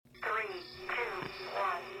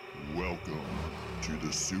to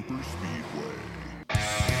the Super Speedway.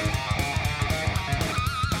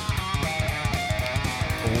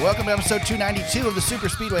 Welcome to episode 292 of the Super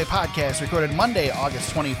Speedway podcast, recorded Monday,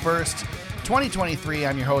 August 21st, 2023.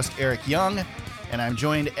 I'm your host, Eric Young, and I'm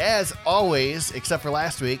joined, as always, except for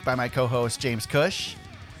last week, by my co-host, James Cush,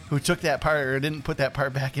 who took that part, or didn't put that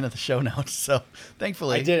part back into the show notes, so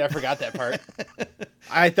thankfully. I did. I forgot that part.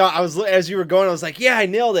 I thought as you were going, I was like, yeah, I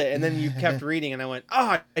nailed it. And then you kept reading, and I went,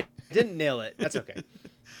 oh, I didn't nail it. That's okay.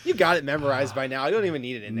 You got it memorized by now. I don't even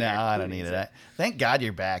need it in there. No, I don't need it. Thank God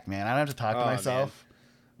you're back, man. I don't have to talk to myself. Man.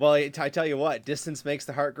 Well, I tell you what, distance makes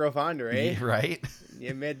the heart grow fonder, eh? Right?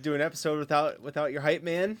 You made to do an episode without your hype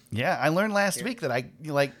man. Yeah, I learned last week that I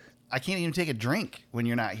can't even take a drink when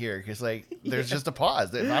you're not here because there's just a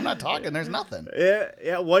pause. If I'm not talking, there's nothing.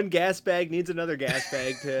 Yeah. One gas bag needs another gas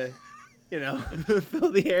bag to,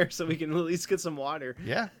 fill the air so we can at least get some water.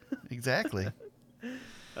 Yeah, exactly.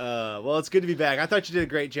 Well, it's good to be back. I thought you did a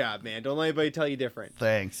great job, man. Don't let anybody tell you different.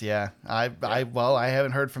 Thanks. Yeah, I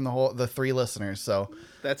haven't heard from the three listeners, so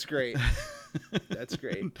that's great. That's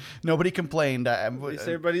great. Nobody complained. At least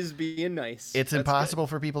everybody's being nice. It's impossible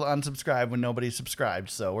for people to unsubscribe when nobody's subscribed,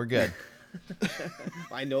 so we're good.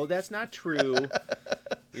 I know that's not true.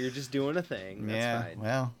 You're just doing a thing. That's fine.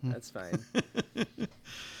 Well, that's fine.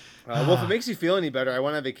 Well, if it makes you feel any better, I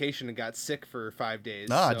went on vacation and got sick for 5 days.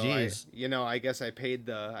 Oh, jeez. I guess I paid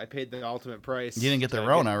the ultimate price. You didn't get the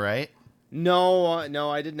Rona, right? No,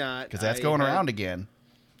 I did not. Because that's going around again.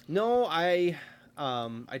 No, I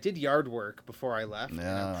did yard work before I left. No.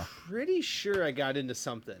 And I'm pretty sure I got into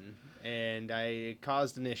something, and I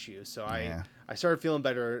caused an issue. So I started feeling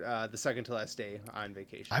better the second to last day on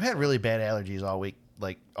vacation. I've had really bad allergies all week,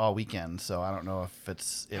 all weekend. So I don't know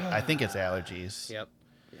if I think it's allergies. Yep.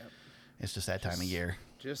 It's just that time of year.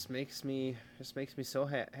 Just makes me so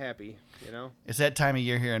happy, It's that time of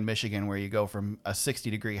year here in Michigan where you go from a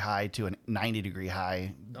 60-degree high to a 90-degree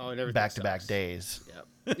high back-to-back days.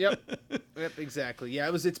 Yep, exactly.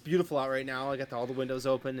 Yeah, it's beautiful out right now. I got all the windows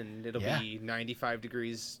open, and it'll be 95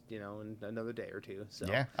 degrees, in another day or two. So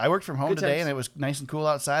yeah, I worked from home Good today, times. and it was nice and cool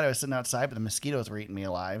outside. I was sitting outside, but the mosquitoes were eating me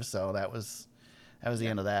alive. So that was the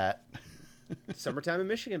end of that. Summertime in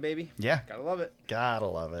Michigan, baby. Yeah. Gotta love it. Gotta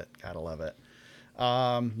love it.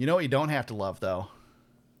 You know what you don't have to love, though?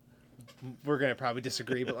 We're going to probably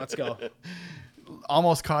disagree, but let's go.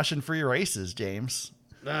 Almost caution-free races, James.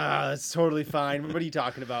 That's totally fine. What are you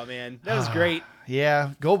talking about, man? That was great.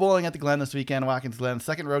 Yeah. Go bowling at the Glen this weekend, Watkins Glen.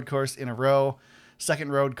 Second road course in a row.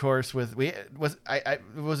 Second road course was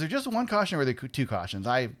there just one caution or were there two cautions?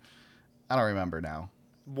 I don't remember now.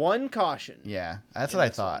 One caution. Yeah. That's what I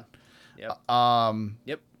thought. Yep.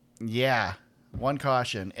 Yep. Yeah, one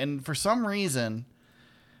caution. And for some reason,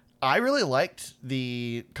 I really liked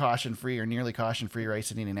the caution-free or nearly caution-free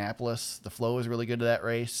race in Indianapolis. The flow was really good to that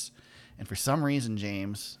race. And for some reason,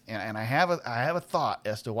 James, and I have a thought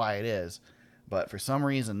as to why it is, but for some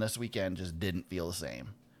reason this weekend just didn't feel the same.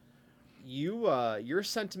 Your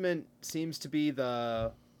sentiment seems to be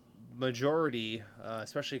the majority,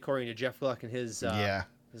 especially according to Jeff Gluck and his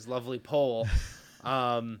lovely poll.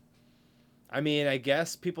 I mean, I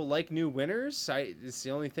guess people like new winners. It's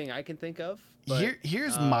the only thing I can think of. But,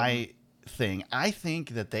 here's my thing. I think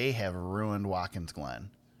that they have ruined Watkins Glen.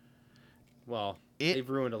 Well, they've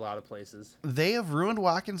ruined a lot of places. They have ruined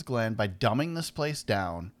Watkins Glen by dumbing this place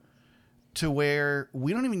down to where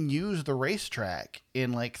we don't even use the racetrack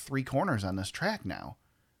in like three corners on this track now.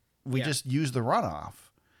 We just use the runoff.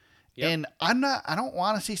 Yep. And I don't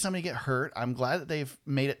want to see somebody get hurt. I'm glad that they've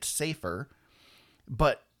made it safer,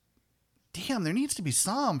 but damn, there needs to be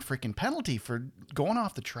some freaking penalty for going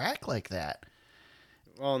off the track like that.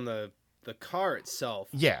 Well, and the car itself,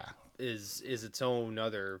 is its own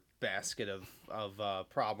other basket of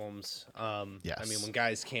problems. Yes. I mean, when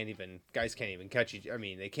guys can't even catch you. I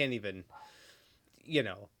mean, they can't even,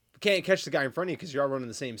 can't catch the guy in front of you because you're all running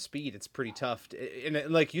the same speed. It's pretty tough. And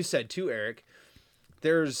like you said too, Eric,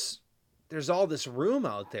 there's all this room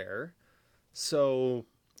out there, so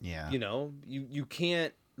you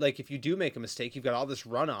can't. Like, if you do make a mistake, you've got all this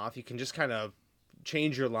runoff. You can just kind of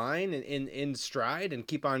change your line in stride and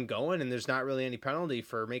keep on going, and there's not really any penalty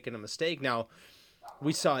for making a mistake. Now,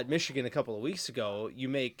 we saw at Michigan a couple of weeks ago, you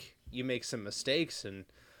make some mistakes, and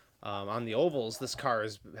on the ovals, this car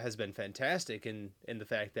has been fantastic in the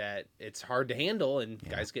fact that it's hard to handle, and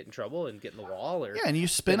guys get in trouble and get in the wall. And you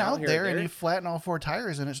spin out there and you flatten all four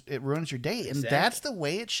tires, and it ruins your day. Exactly. And that's the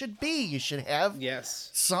way it should be. You should have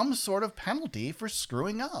some sort of penalty for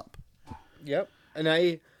screwing up. Yep.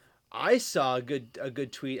 And I saw a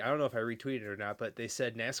good tweet. I don't know if I retweeted it or not, but they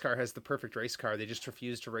said NASCAR has the perfect race car. They just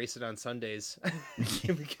refuse to race it on Sundays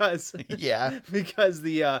because Yeah. because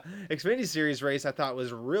the Xfinity Series race I thought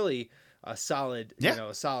was really a solid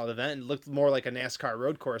a solid event. It looked more like a NASCAR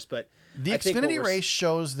road course, but The Xfinity race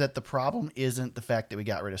shows that the problem isn't the fact that we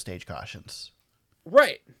got rid of stage cautions.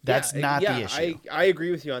 Right. That's not the issue. I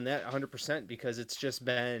agree with you on that 100% because it's just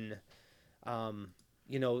been, for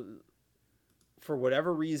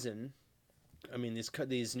whatever reason, I mean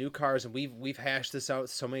these new cars, and we've hashed this out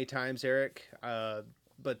so many times, Eric.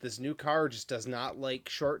 But this new car just does not like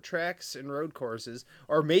short tracks and road courses,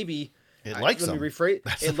 or maybe it likes let them. me rephrase.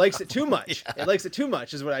 It likes it too much. Yeah. It likes it too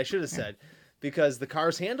much is what I should have said, because the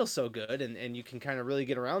cars handle so good, and you can kind of really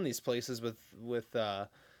get around these places with we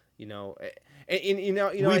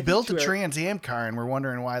built a Trans Am car, and we're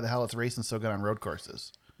wondering why the hell it's racing so good on road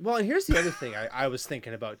courses. Well, and here's the other thing I was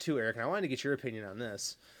thinking about too, Eric, and I wanted to get your opinion on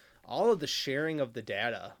this. All of the sharing of the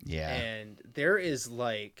data. Yeah. And there is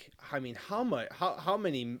how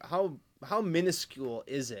minuscule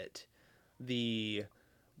is it? The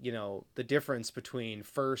difference between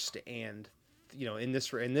first and, in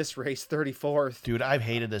this race, 34th. Dude, I've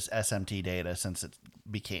hated this SMT data since it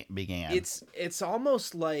began. It's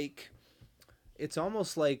almost like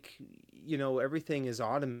everything is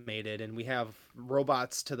automated, and we have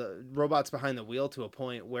robots behind the wheel to a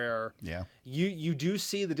point where you do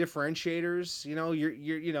see the differentiators.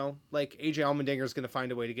 You're like AJ Allmendinger is going to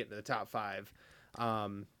find a way to get to the top 5.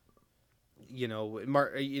 And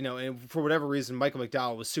for whatever reason, Michael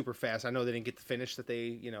McDowell was super fast. I know they didn't get the finish that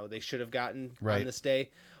they should have gotten on this day,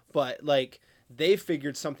 but they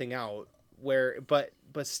figured something out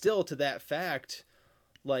but still, to that fact,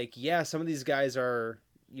 some of these guys are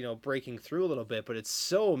breaking through a little bit, but it's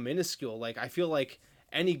so minuscule. I feel like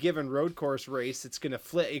any given road course race, it's gonna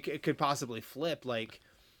flip. It could possibly flip.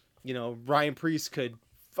 Ryan Preece could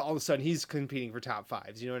all of a sudden he's competing for top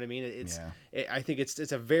 5s. You know what I mean? I think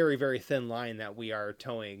it's a very, very thin line that we are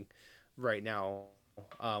towing right now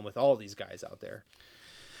with all these guys out there.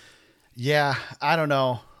 Yeah, I don't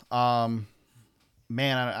know.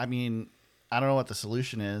 Man, I mean, I don't know what the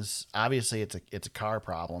solution is. Obviously, it's a car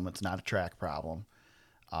problem. It's not a track problem.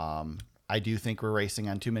 I do think we're racing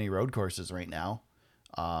on too many road courses right now.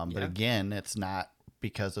 But again, it's not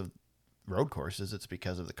because of road courses. It's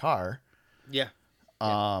because of the car. Yeah.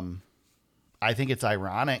 I think it's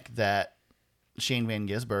ironic that Shane Van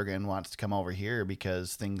Gisbergen wants to come over here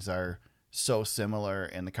because things are so similar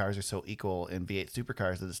and the cars are so equal in V8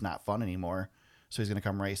 supercars that it's not fun anymore. So he's going to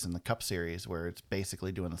come race in the Cup Series where it's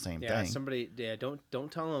basically doing the same thing.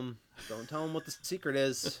 Don't tell him what the secret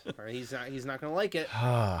is, or he's not going to like it.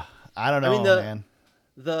 I don't know, man.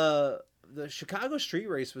 The Chicago street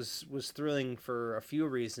race was thrilling for a few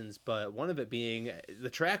reasons, but one of it being the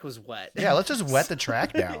track was wet. Yeah, let's just wet the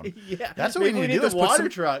track down. Yeah, that's what we need to do. Is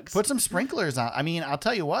trucks. Put some sprinklers on. I mean, I'll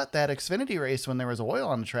tell you what, that Xfinity race when there was oil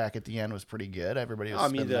on the track at the end was pretty good. Everybody was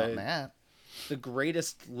spinning out in that. The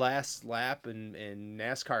greatest last lap in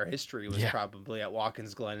NASCAR history was probably at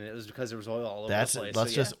Watkins Glen, and it was because there was oil all over the place.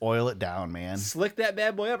 Let's just oil it down, man. Slick that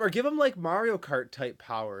bad boy up, or give him Mario Kart type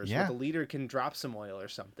powers where the leader can drop some oil or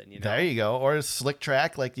something. There you go. Or a slick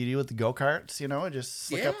track like you do with the go-karts, just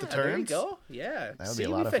slick up the turns. There you go. Yeah. That would be a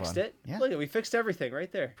lot of fun. We fixed it. Yeah. Look, we fixed everything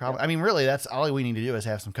right there. Probably. I mean, really, that's all we need to do is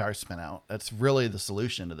have some cars spin out. That's really the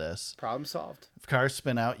solution to this. Problem solved. If cars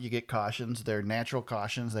spin out, you get cautions. They're natural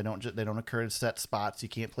cautions. They don't occur in set spots. You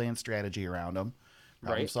can't plan strategy around them.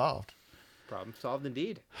 Problem solved. Problem solved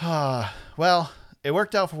indeed. Well, it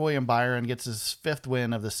worked out for William Byron. Gets his 5th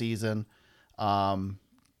win of the season. You're not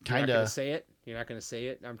going to say it? You're not going to say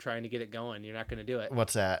it? I'm trying to get it going. You're not going to do it.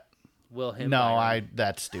 What's that? Byron.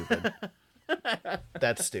 That's stupid.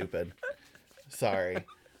 That's stupid. Sorry.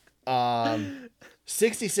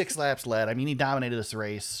 66 laps led. I mean, he dominated this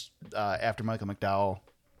race after Michael McDowell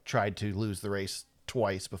tried to lose the race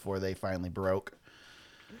twice before they finally broke.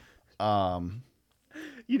 You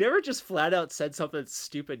never just flat out said something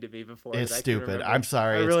stupid to me before. It's stupid. I'm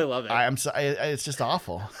sorry. I really love it. I'm sorry. It's just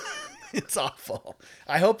awful. It's awful.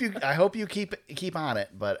 I hope you keep on it,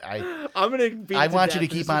 but I want you to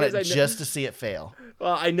keep on it just to see it fail.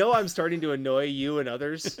 Well, I know I'm starting to annoy you and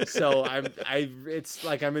others, so it's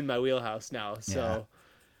like I'm in my wheelhouse now. So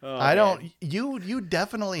you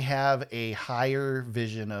definitely have a higher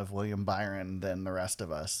vision of William Byron than the rest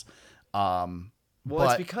of us.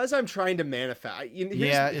 It's because I'm trying to manifest.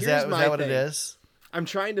 Is that what it is? I'm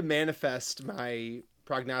trying to manifest my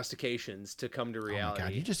prognostications to come to Oh reality. my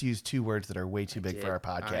God, you just used two words that are way too big for our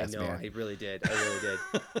podcast, I know, man. I really did.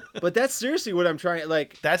 But that's seriously what I'm trying.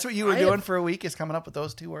 Like, That's what you were doing for a week, is coming up with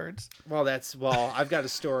those two words? well, I've got a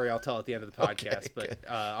story I'll tell at the end of the podcast, Okay, but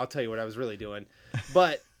I'll tell you what I was really doing.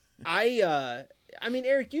 But I mean,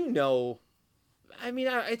 Eric,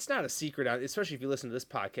 it's not a secret, especially if you listen to this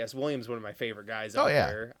podcast. William's one of my favorite guys out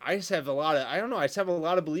there. I just have a lot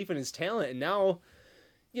of belief in his talent, and now,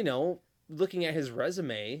 looking at his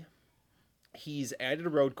resume, he's added a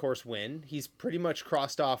road course win. He's pretty much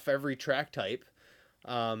crossed off every track type.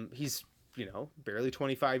 He's, barely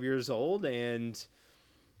 25 years old, and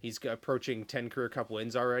he's approaching 10 Career Cup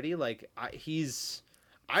wins already. Like, I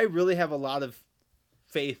really have a lot of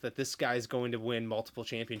faith that this guy's going to win multiple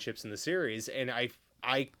championships in the series, and I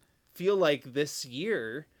feel like this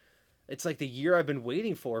year, it's like the year I've been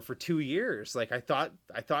waiting for 2 years. Like, I thought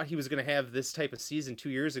he was going to have this type of season 2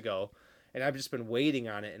 years ago, and I've just been waiting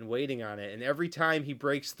on it, and every time he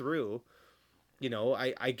breaks through,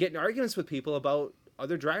 I get in arguments with people about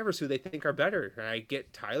other drivers who they think are better, and I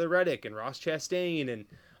get Tyler Reddick and Ross Chastain and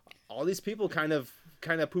all these people kind of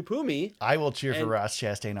poo-poo me. I will cheer for Ross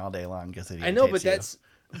Chastain all day long because I know, but that's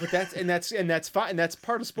fine, and that's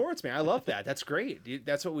part of sports, man. I love that. That's great.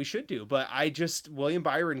 That's what we should do. But William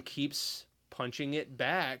Byron keeps punching it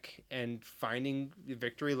back and finding the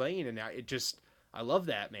victory lane, and I love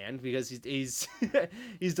that, man, because he's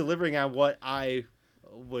he's delivering on what I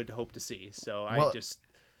would hope to see. So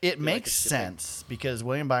it makes sense because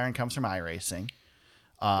William Byron comes from iRacing.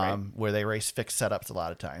 Where they race fixed setups a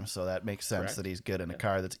lot of times. So that makes sense that he's good in a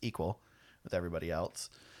car that's equal with everybody else.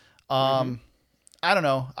 I don't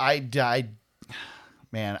know. I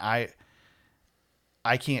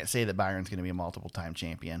can't say that Byron's going to be a multiple time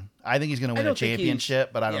champion. I think he's going to win a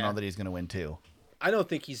championship, but I don't know that he's going to win two. I don't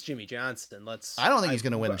think he's Jimmy Johnson. I don't think he's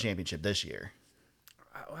going to win a championship this year.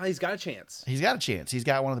 Well, he's got a chance. He's got a chance. He's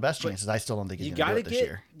got one of the best chances. I still don't think he's going to do it this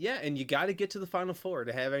year. Yeah, and you got to get to the Final Four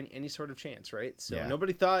to have any sort of chance, right? So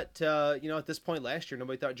nobody thought, at this point last year,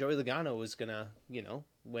 nobody thought Joey Logano was going to,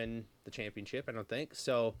 win the championship, I don't think.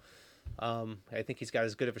 So I think he's got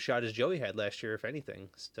as good of a shot as Joey had last year, if anything.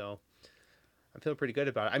 So I'm feeling pretty good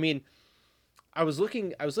about it. I mean, I was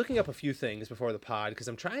looking up a few things before the pod because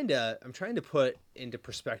I'm trying to put into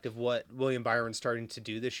perspective what William Byron's starting to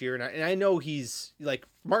do this year, and I know he's like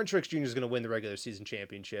Martin Truex Jr. is going to win the regular season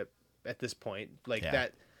championship at this point. Like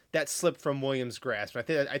that slipped from Williams' grasp. I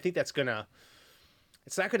think it's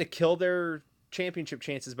not gonna kill their championship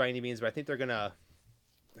chances by any means, but I think they're gonna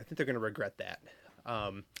regret that.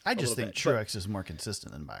 I just think Truex is more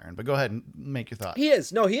consistent than Byron, but go ahead and make your thought. He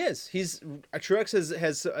is. No, he is. Truex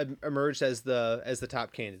has emerged as the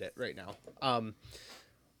top candidate right now.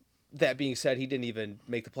 That being said, he didn't even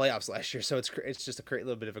make the playoffs last year, so it's just a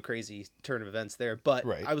little bit of a crazy turn of events there. But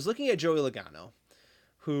I was looking at Joey Logano,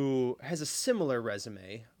 who has a similar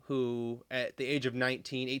resume, who at the age of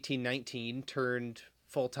 19 turned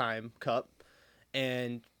full-time Cup,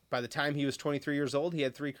 and by the time he was 23 years old, he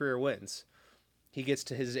had 3 career wins. He gets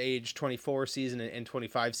to his age 24 season and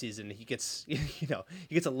 25 season. He gets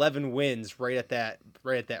 11 wins right at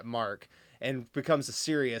that mark and becomes a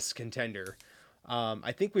serious contender.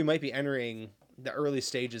 I think we might be entering the early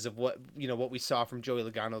stages of what we saw from Joey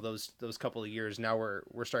Logano those couple of years. Now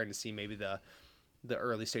we're starting to see maybe the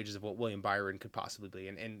early stages of what William Byron could possibly be.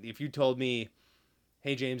 And if you told me,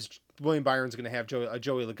 hey James, William Byron's going to have a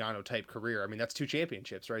Joey Logano type career, I mean that's 2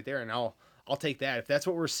 championships right there, and I'll take that. If that's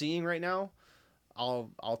what we're seeing right now,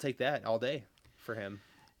 I'll take that all day for him.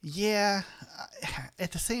 Yeah.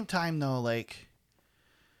 At the same time, though, like,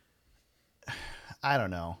 I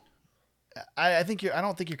don't know. I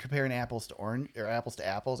don't think you're comparing apples to orange or apples to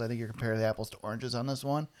apples. I think you're comparing apples to oranges on this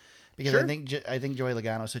one, because I think Joey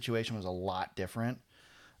Logano's situation was a lot different.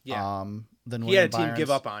 Yeah. Than he had a team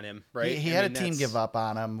give up on him, right? He had a team give up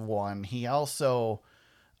on him. One. He also,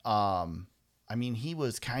 he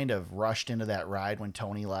was kind of rushed into that ride when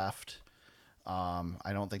Tony left.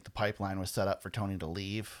 I don't think the pipeline was set up for Tony to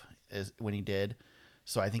leave when he did.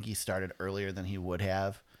 So I think he started earlier than he would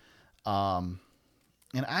have. And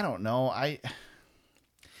I don't know. I'm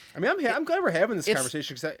glad we're having this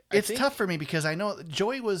conversation because it's tough for me because I know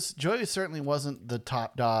Joey certainly wasn't the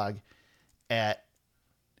top dog at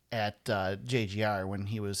JGR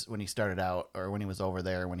when he started out, or when he was over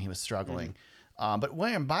there when he was struggling. But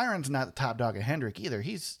William Byron's not the top dog at Hendrick either.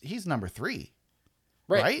 He's number 3.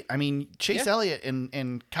 Right? I mean, Chase Elliott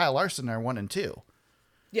and Kyle Larson are 1 and 2.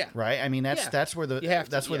 Yeah. Right? I mean, that's where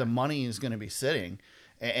the money is going to be sitting,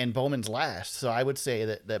 and Bowman's last. So I would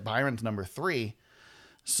say that Byron's number 3.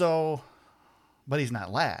 So, but he's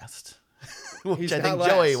not last, which I think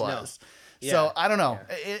Joey was. No. So I don't know.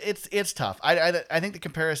 Yeah. It's tough. I think the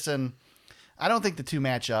comparison. I don't think the two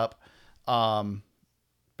match up.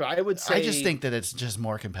 But I would say I just think that it's just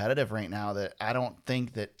more competitive right now. That I don't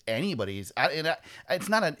think that anybody's. It's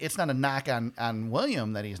not a knock on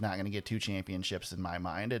William that he's not going to get 2 championships in my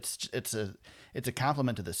mind. It's a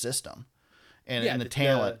compliment to the system, and the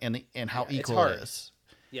talent and how equal it is.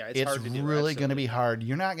 Yeah, it's hard to do, really going to be hard.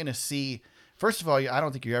 You're not going to see. First of all, I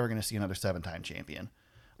don't think you're ever going to see another 7-time champion.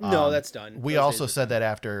 No, that's done. We also said that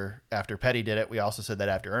after Petty did it. We also said that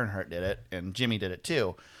after Earnhardt did it, and Jimmy did it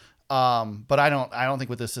too. But I don't think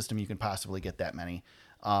with this system you can possibly get that many.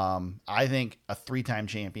 I think a 3-time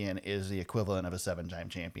champion is the equivalent of a 7-time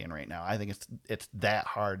champion right now. I think it's that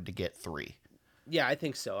hard to get 3. Yeah, I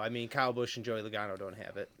think so. I mean, Kyle Busch and Joey Logano don't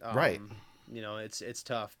have it. Right. It's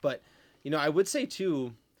tough. But, I would say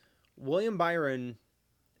too, William Byron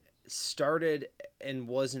started and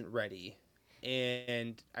wasn't ready.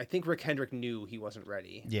 And I think Rick Hendrick knew he wasn't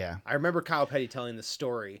ready. Yeah. I remember Kyle Petty telling the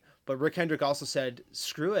story, but Rick Hendrick also said,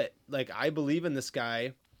 screw it. Like, I believe in this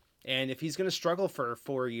guy. And if he's going to struggle for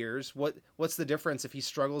 4 years, what's the difference if he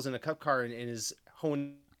struggles in a Cup car and is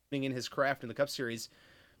honing in his craft in the Cup Series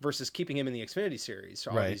versus keeping him in the Xfinity Series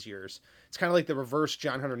all these years? It's kind of like the reverse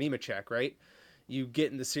John Hunter Nemechek, right? You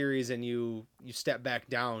get in the series and you step back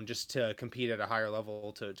down just to compete at a higher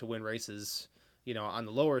level to win races, on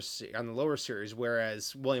the lower series,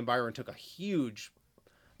 whereas William Byron took a huge,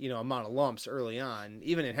 amount of lumps early on,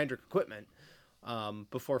 even in Hendrick equipment,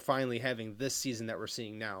 before finally having this season that we're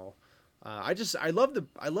seeing now. I love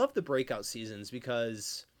the breakout seasons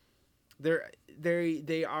because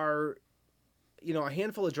they are, a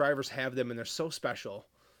handful of drivers have them and they're so special.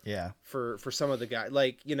 Yeah. For some of the guys,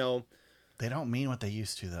 They don't mean what they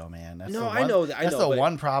used to, though, man. I know that. That's the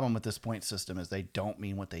one problem with this point system is they don't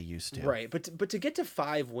mean what they used to. Right, but to get to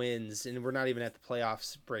 5 wins, and we're not even at the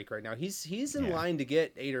playoffs break right now. He's in line to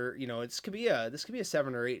get 8 or this could be a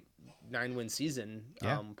 7 or 8, 9 win season,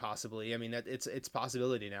 possibly. I mean it's a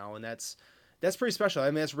possibility now, and that's pretty special. I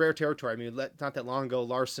mean that's rare territory. I mean not that long ago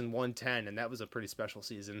Larson won 10, and that was a pretty special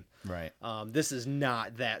season. Right. This is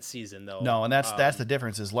not that season though. No, and that's the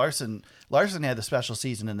difference. Is Larson had the special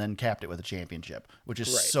season and then capped it with a championship, which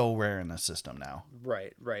is so rare in the system now.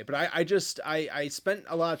 Right. But I spent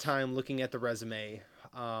a lot of time looking at the resume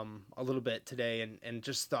a little bit today and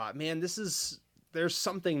just thought, man, there's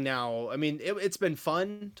something now. I mean, it's been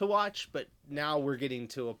fun to watch, but now we're getting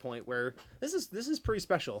to a point where this is pretty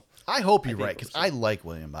special. I hope you're right, because I like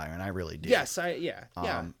William Byron. I really do. Yes,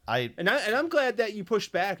 I'm glad that you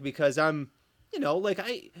pushed back, because I'm,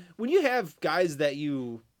 when you have guys that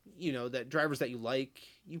that drivers that you like,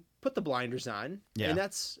 you put the blinders on, and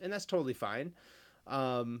that's totally fine.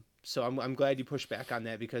 So I'm glad you pushed back on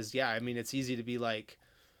that, because I mean, it's easy to be like,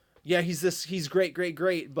 yeah, he's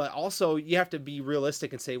great, but also you have to be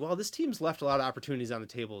realistic and say, well, this team's left a lot of opportunities on the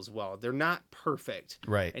table as well. They're not perfect.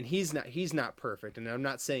 Right. And he's not perfect, and I'm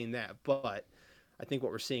not saying that, but I think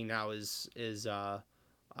what we're seeing now is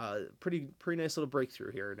pretty nice little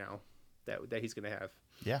breakthrough here now that he's going to have.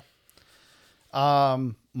 Yeah.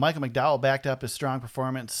 Michael McDowell backed up his strong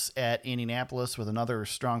performance at Indianapolis with another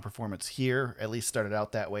strong performance here. At least started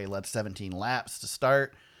out that way, led 17 laps to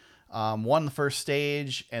start. Won the first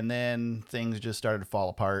stage, and then things just started to fall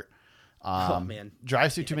apart.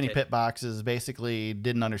 Drives through too many pit boxes, basically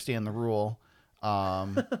didn't understand the rule.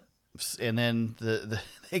 And then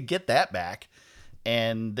they get that back,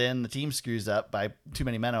 and then the team screws up by too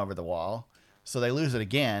many men over the wall. So they lose it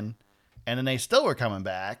again, and then they still were coming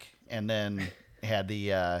back, and then had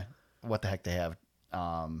the, what the heck they have?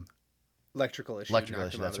 Electrical issue.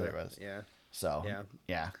 That's what it was. Yeah. So,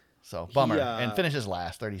 yeah. So bummer, and finishes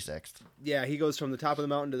last, 36th. Yeah, he goes from the top of the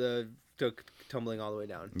mountain to tumbling all the way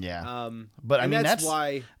down. Yeah, but I mean that's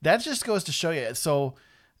why that just goes to show you. So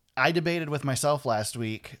I debated with myself last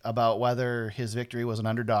week about whether his victory was an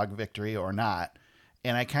underdog victory or not,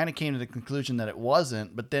 and I kind of came to the conclusion that it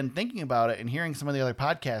wasn't. But then thinking about it and hearing some of the other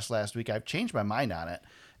podcasts last week, I've changed my mind on it,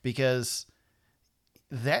 because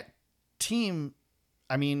that team,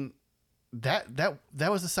 I mean. That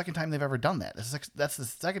was the second time they've ever done that. That's the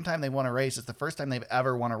second time they won a race. It's the first time they've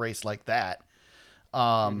ever won a race like that.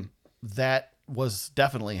 That was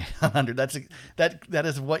definitely that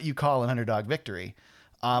is what you call an underdog victory.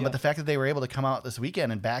 But the fact that they were able to come out this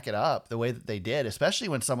weekend and back it up the way that they did, especially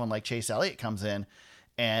when someone like Chase Elliott comes in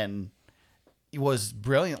and was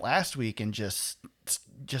brilliant last week and just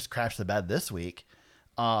crashed the bed this week.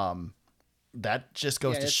 That just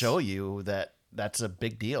goes to show you that. That's a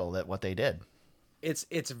big deal, that what they did.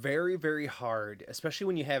 It's very, very hard, especially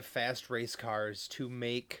when you have fast race cars, to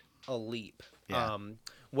make a leap. Yeah.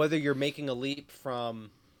 Whether you're making a leap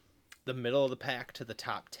from the middle of the pack to the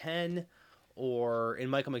top 10, or in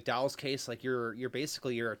Michael McDowell's case, like you're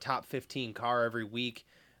a top 15 car every week.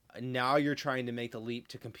 Now you're trying to make the leap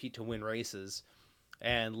to compete to win races.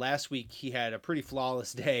 And last week he had a pretty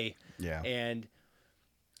flawless day. Yeah. And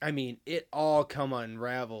I mean, it all come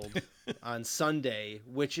unraveled on Sunday,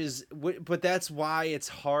 but that's why it's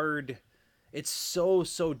hard. It's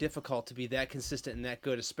so difficult to be that consistent and that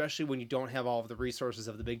good, especially when you don't have all of the resources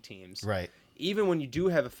of the big teams. Right. Even when you do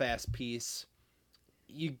have a fast piece,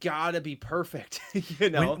 you gotta be perfect. You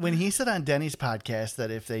know, when he said on Denny's podcast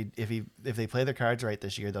that if they play their cards right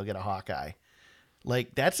this year, they'll get a Hawkeye.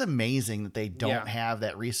 Like, that's amazing that they don't have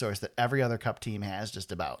that resource that every other Cup team has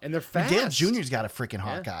just about. And they're fast. Dale Jr.'s got a freaking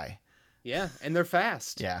Hawkeye. Yeah, and they're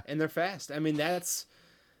fast. Yeah. And they're fast. I mean, that's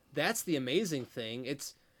the amazing thing.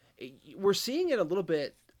 We're seeing it a little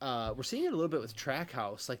bit. We're seeing it a little bit with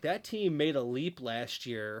Trackhouse. Like, that team made a leap last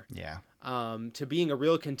year. Yeah. To being a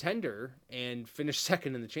real contender and finished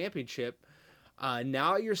second in the championship.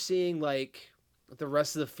 Now you're seeing like the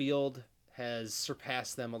rest of the field has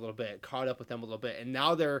surpassed them a little bit, caught up with them a little bit, and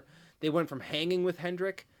now they went from hanging with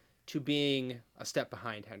Hendrick to being a step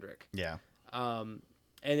behind Hendrick. Yeah. And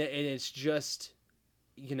it's just,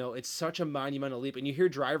 you know, it's such a monumental leap, and you hear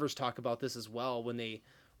drivers talk about this as well when they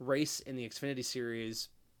race in the Xfinity Series,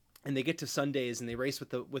 and they get to Sundays and they race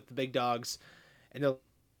with the big dogs, and they're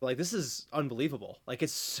like, this is unbelievable. Like,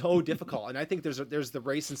 it's so difficult. And I think there's the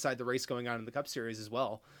race inside the race going on in the Cup Series as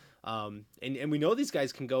well. And we know these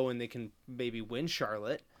guys can go and they can maybe win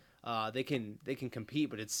Charlotte. They can compete,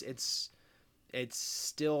 but it's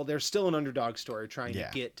still, they're still an underdog story trying to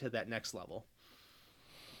get to that next level.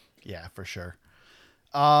 Yeah, for sure.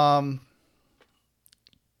 Less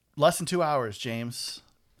than 2 hours, James.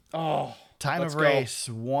 Oh, time of race,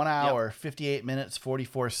 1 hour, 58 minutes,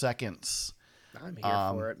 44 seconds. I'm here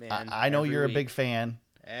for it, man. I know you're a big fan.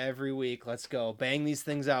 Every week, let's go. Bang these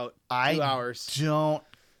things out. 2 hours. I don't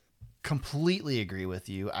completely agree with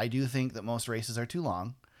you. I do think that most races are too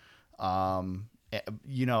long.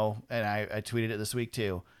 You know, and I tweeted it this week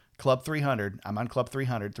too. Club 300. I'm on Club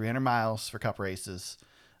 300. 300 miles for Cup races,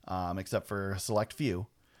 except for a select few.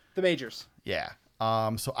 The majors. Yeah.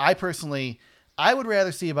 So I personally, I would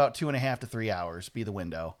rather see about 2.5 to 3 hours be the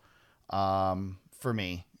window for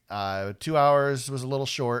me. 2 hours was a little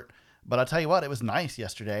short, but I'll tell you what, it was nice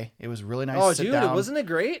yesterday. It was really nice to sit down, wasn't it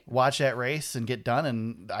great? Watch that race and get done,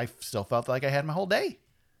 and I still felt like I had my whole day.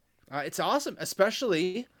 It's awesome,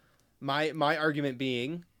 especially my argument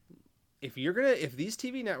being, if these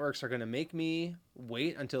TV networks are gonna make me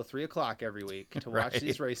wait until 3:00 every week to watch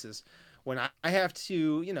these races, when I have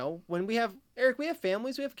to, you know, when we have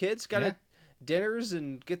families, we have kids, gotta dinners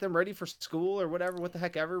and get them ready for school or whatever, what the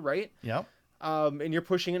heck ever, right? Yep. And you're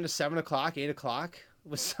pushing into 7:00, 8:00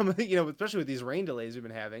 with some of the, you know, especially with these rain delays we've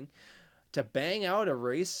been having, to bang out a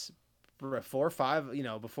race for 4 or 5, you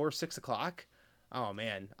know, before 6:00. Oh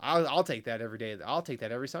man, I'll take that every day. I'll take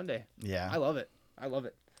that every Sunday. Yeah. I love it.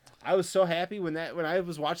 I was so happy when I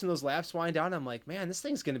was watching those laps wind down. I'm like, man, this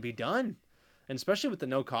thing's going to be done. And especially with the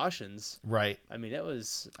no cautions. Right. I mean, it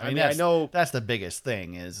was, I know that's the biggest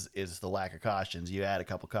thing is the lack of cautions. You add a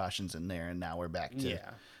couple cautions in there and now we're back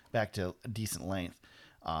to a decent length.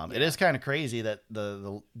 It is kind of crazy that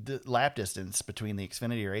the lap distance between the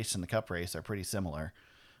Xfinity race and the Cup race are pretty similar.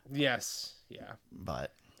 Yes. Yeah.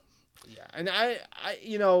 But yeah. And I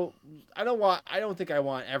you know, I don't think I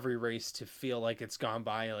want every race to feel like it's gone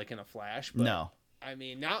by like in a flash. But no. I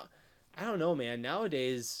mean, now, I don't know, man.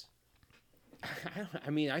 Nowadays,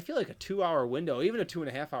 I feel like a 2 hour window, even a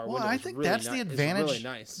 2.5 hour window. I think really that's the advantage. Really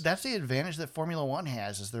nice. That's the advantage that Formula One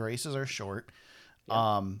has is the races are short.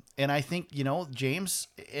 Yeah. And I think, you know, James,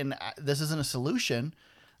 and this isn't a solution,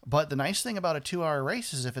 but the nice thing about a 2 hour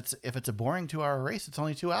race is if it's a boring 2 hour race, it's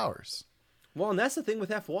only 2 hours. Well, and that's the thing with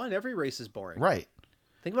F1. Every race is boring. Right.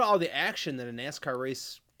 Think about all the action that a NASCAR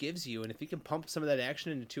race gives you, and if you can pump some of that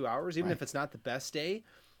action into 2 hours, even if it's not the best day.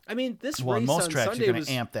 I mean, this race on most tracks Sunday you're going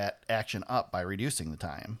to amp that action up by reducing the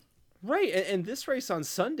time. Right, and this race on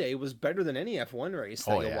Sunday was better than any F1 race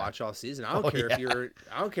that you'll watch all season. I don't care if you're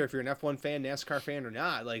an F1 fan, NASCAR fan or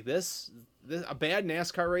not. Like this a bad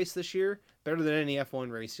NASCAR race this year better than any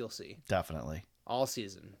F1 race you'll see. Definitely. All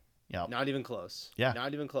season. Yep. Not even close. Yeah.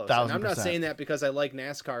 Not even close. 1000%. And I'm not saying that because I like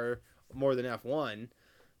NASCAR more than F1,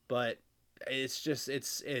 but it's just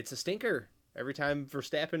it's a stinker. Every time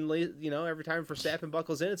Verstappen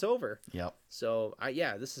buckles in, it's over. Yep. So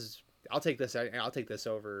I'll take this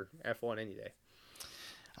over F1 any day.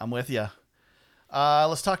 I'm with you.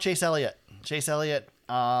 Let's talk Chase Elliott. Chase Elliott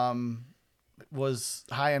was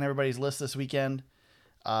high on everybody's list this weekend.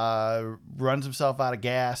 Runs himself out of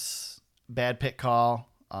gas. Bad pit call.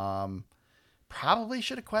 Probably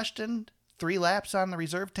should have questioned 3 laps on the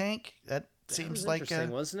reserve tank. That seems like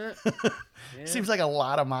interesting, wasn't it? Yeah. seems like a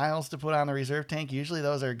lot of miles to put on the reserve tank. Usually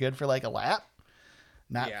those are good for like a lap,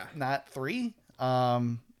 not 3.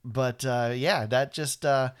 That just.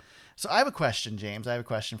 So I have a question, James. I have a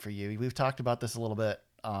question for you. We've talked about this a little bit,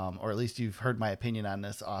 or at least you've heard my opinion on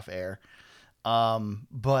this off air.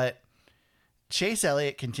 But Chase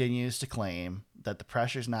Elliott continues to claim that the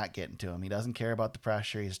pressure's not getting to him. He doesn't care about the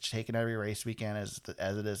pressure. He's taking every race weekend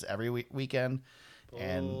as it is every weekend.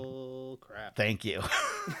 Bull crap. Thank you.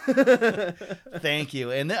 Thank you.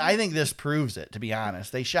 And I think this proves it, to be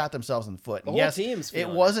honest. They shot themselves in the foot. The And whole team's it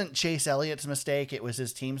feeling wasn't Chase Elliott's mistake. It was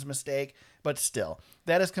his team's mistake. But still,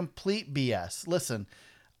 that is complete BS. Listen,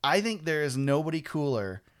 I think there is nobody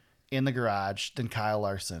cooler in the garage than Kyle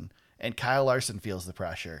Larson. And Kyle Larson feels the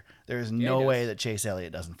pressure. There is no way that Chase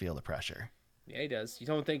Elliott doesn't feel the pressure. Yeah, he does. You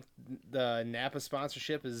don't think the Napa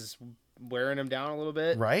sponsorship is wearing him down a little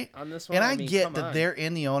bit, right? On this one, And I get come that on. they're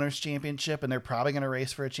in the owners' championship and they're probably going to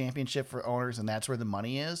race for a championship for owners, and that's where the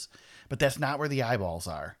money is. But that's not where the eyeballs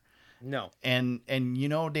are. No. And you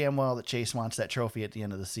know damn well that Chase wants that trophy at the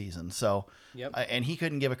end of the season. So, Yep. And he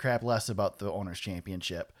couldn't give a crap less about the owners'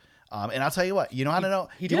 championship. And I'll tell you what, you know how to know.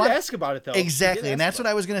 He did ask about it though. Exactly, and that's what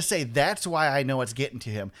I was going to say. That's why I know it's getting to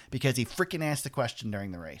him, because he freaking asked the question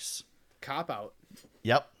during the race. Cop out.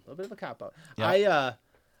 Yep. A little bit of a cop out. Yep.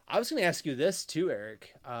 I was going to ask you this too,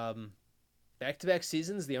 Eric. Back-to-back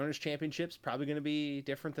seasons, the owners' championship's probably going to be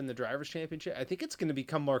different than the drivers' championship. I think it's going to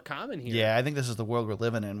become more common here. Yeah, I think this is the world we're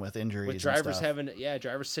living in with injuries. With drivers and stuff.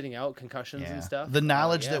 drivers sitting out, concussions and stuff. The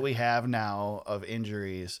knowledge that we have now of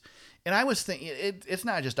injuries, and I was thinking, it's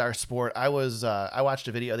not just our sport. I watched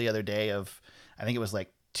a video the other day of, I think it was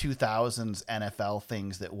like 2000s NFL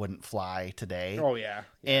things that wouldn't fly today. Oh yeah.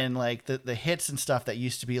 And like the hits and stuff that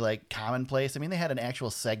used to be like commonplace. I mean, they had an actual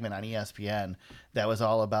segment on ESPN that was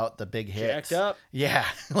all about the big hits. Jacked up. Yeah.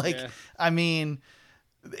 I mean,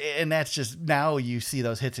 and that's just, now you see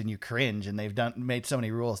those hits and you cringe, and they've made so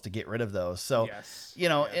many rules to get rid of those. So,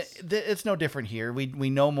 it's no different here. We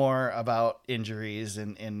know more about injuries,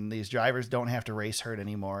 and these drivers don't have to race hurt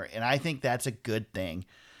anymore. And I think that's a good thing.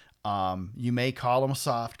 You may call them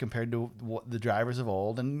soft compared to the drivers of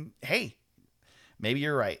old, and hey, maybe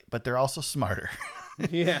you're right, but they're also smarter.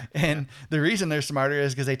 Yeah. And the reason they're smarter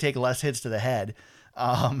is because they take less hits to the head.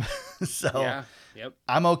 I'm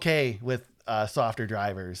okay with softer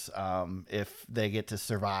drivers if they get to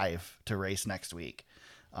survive to race next week.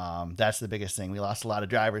 That's the biggest thing. We lost a lot of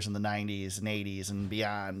drivers in the 90s and 80s and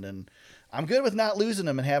beyond, and I'm good with not losing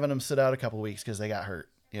them and having them sit out a couple weeks because they got hurt.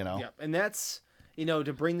 Yeah, and that's,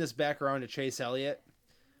 to bring this back around to Chase Elliott.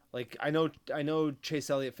 Like, I know Chase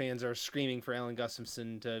Elliott fans are screaming for Alan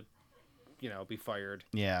Gustafson to, be fired.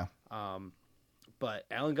 Yeah. But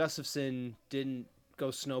Alan Gustafson didn't go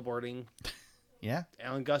snowboarding. Yeah.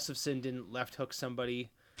 Alan Gustafson didn't left hook somebody.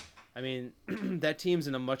 I mean, that team's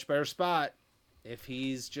in a much better spot if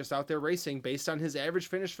he's just out there racing based on his average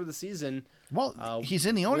finish for the season. Well, he's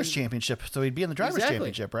in the owners' championship, so he'd be in the drivers'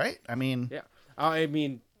 championship, right? I mean, yeah. I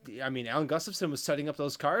mean, Alan Gustafson was setting up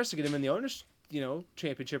those cars to get him in the owners,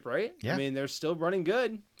 championship, right? Yeah. I mean, they're still running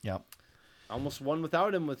good. Yep. Almost won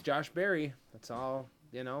without him with Josh Berry. That's all,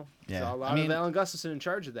 It's Yeah. a lot of Alan Gustafson in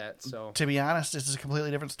charge of that. So, to be honest, this is a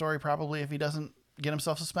completely different story probably if he doesn't get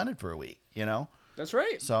himself suspended for a week, That's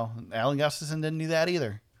right. So Alan Gustafson didn't do that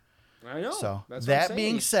either. I know. So that's what I'm that saying.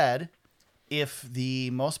 being said, if the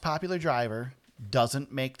most popular driver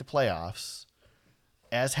doesn't make the playoffs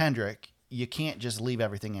as Hendrick, you can't just leave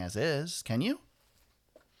everything as is, can you?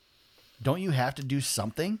 Don't you have to do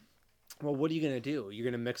something? Well, what are you going to do? You're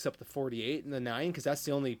going to mix up the 48 and the 9 because that's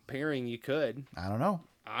the only pairing you could. I don't know.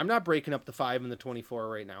 I'm not breaking up the 5 and the 24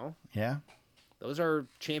 right now. Yeah. Those are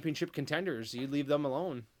championship contenders. You leave them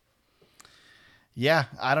alone. Yeah,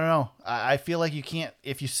 I don't know. I feel like you can't.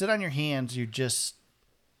 If you sit on your hands, you just.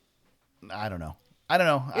 I don't know.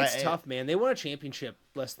 It's tough, man. They won a championship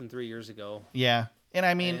less than 3 years ago. Yeah, and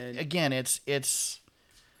I mean, again, it's.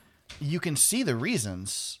 You can see the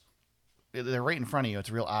reasons. They're right in front of you. It's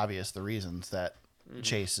real obvious the reasons that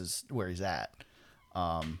Chase is where he's at.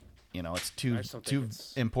 It's two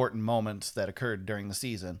important moments that occurred during the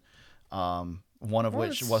season. One of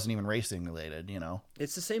which wasn't even racing related,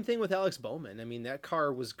 It's the same thing with Alex Bowman. I mean, that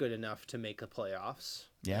car was good enough to make the playoffs.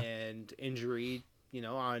 Yeah. And injury,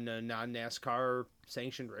 on a non-NASCAR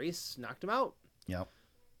sanctioned race knocked him out. Yep.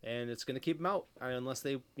 And it's going to keep him out unless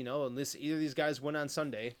they, unless either of these guys win on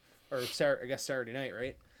Sunday or Saturday night,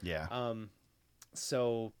 right? Yeah.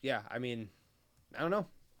 So yeah, I mean, I don't know.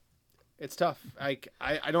 It's tough. I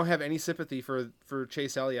don't have any sympathy for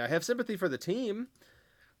Chase Elliott. I have sympathy for the team.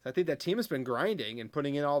 I think that team has been grinding and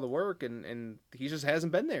putting in all the work, and he just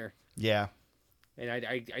hasn't been there. Yeah. And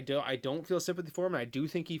I don't feel sympathy for him. And I do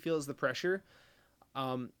think he feels the pressure.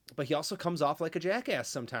 But he also comes off like a jackass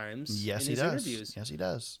sometimes. Yes, in he his does. interviews. Yes, he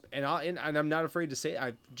does. And I'm not afraid to say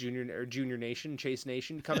it. Junior Nation, Chase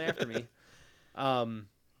Nation, come after me.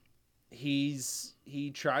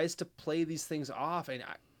 He tries to play these things off, and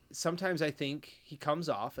sometimes I think he comes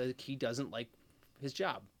off like he doesn't like his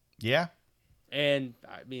job. Yeah. And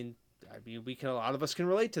I mean, a lot of us can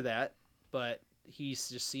relate to that, but he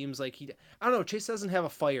just seems like I don't know. Chase doesn't have a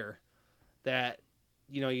fire that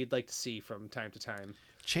you'd like to see from time to time.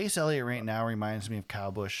 Chase Elliott right now reminds me of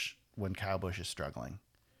Kyle Busch when Kyle Busch is struggling.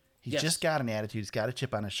 He's just got an attitude. He's got a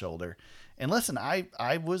chip on his shoulder. And listen, I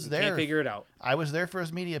was there. Can't figure it out. I was there for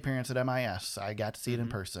his media appearance at MIS. I got to see it in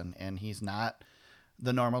person, and he's not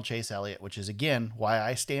the normal Chase Elliott, which is, again, why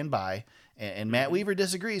I stand by. And Matt Weaver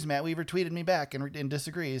disagrees. Matt Weaver tweeted me back and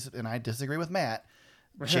disagrees, and I disagree with Matt.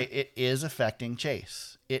 It is affecting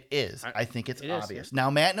Chase. It is. I think it's obvious. Yeah. Now,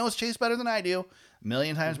 Matt knows Chase better than I do, a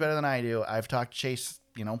million times better than I do. I've talked to Chase,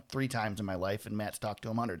 3 times in my life, and Matt's talked to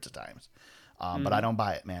him hundreds of times. But I don't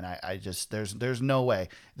buy it, man. I just there's no way.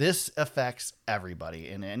 This affects everybody,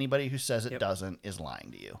 and anybody who says it doesn't is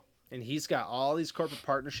lying to you. And he's got all these corporate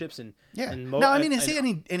partnerships and is he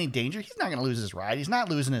any danger? He's not going to lose his ride. He's not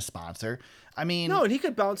losing his sponsor. I mean, no, and he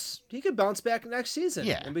could bounce back next season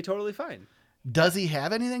and be totally fine. Does he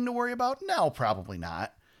have anything to worry about? No, probably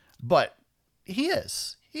not. But he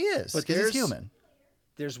is because he's human.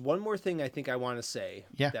 There's one more thing I think I want to say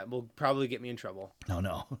that will probably get me in trouble.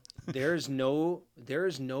 No. there is no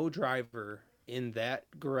driver in that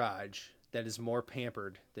garage that is more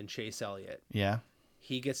pampered than Chase Elliott. Yeah.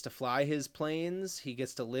 He gets to fly his planes. He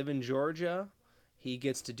gets to live in Georgia. He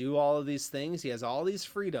gets to do all of these things. He has all these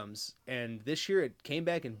freedoms. And this year it came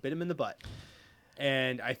back and bit him in the butt.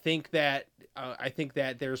 And I think that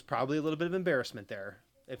there's probably a little bit of embarrassment there.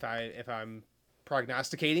 If I'm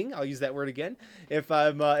prognosticating, I'll use that word again. If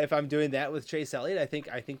I'm doing that with Chase Elliott, I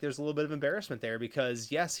think there's a little bit of embarrassment there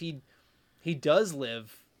because yes, he does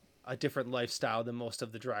live a different lifestyle than most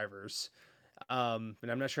of the drivers. And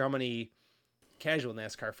I'm not sure how many casual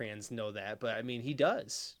NASCAR fans know that, but I mean he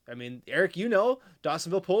does. I mean, Eric,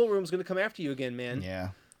 Dawsonville Pole Room's going to come after you again, man. Yeah.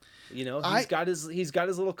 He's got his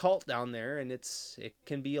little cult down there, and it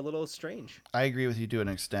can be a little strange. I agree with you to an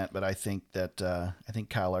extent, but I think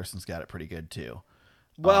Kyle Larson's got it pretty good too.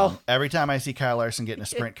 Well, every time I see Kyle Larson get in a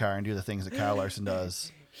sprint car and do the things that Kyle Larson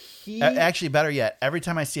does, actually better yet, every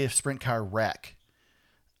time I see a sprint car wreck,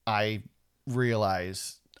 I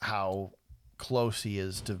realize how close he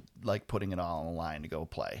is to like putting it all on the line to go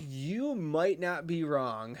play. You might not be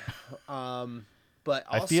wrong. But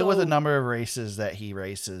also, I feel with a number of races that he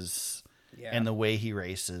races and the way he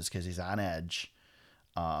races, because he's on edge,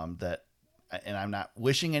 and I'm not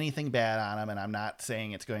wishing anything bad on him, and I'm not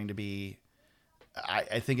saying it's going to be,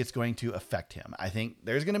 I think it's going to affect him. I think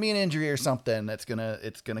there's going to be an injury or something that's going to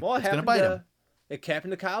bite him. It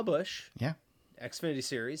happened to Kyle Busch. Yeah. Xfinity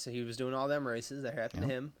Series. He was doing all them races. That happened to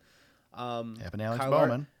him. Happened to Alex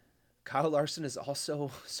Bowman. Kyle Larson is also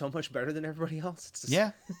so much better than everybody else. It's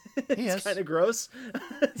just, it's kind of gross.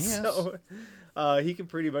 He he can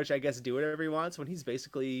pretty much, I guess, do whatever he wants when he's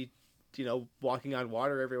basically, walking on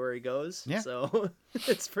water everywhere he goes. Yeah. So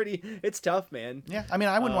it's tough, man. Yeah. I mean,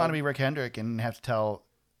 I wouldn't want to be Rick Hendrick and have to tell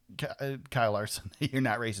Kyle Larson that you're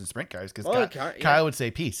not racing sprint cars because Kyle would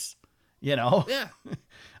say peace. Yeah.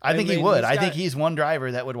 I think he would. I think he's one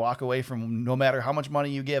driver that would walk away from no matter how much money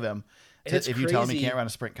you give him if you tell him he can't run a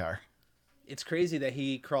sprint car. It's crazy that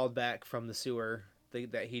he crawled back from the sewer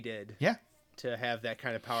that he did. Yeah. To have that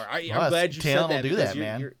kind of power. I'm glad you said that. Will do that,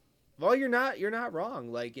 man. You're not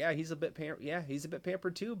wrong. Like, he's a bit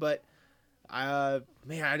pampered too, but I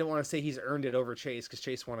don't want to say he's earned it over Chase because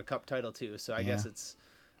Chase won a cup title too. So I guess it's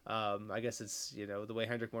the way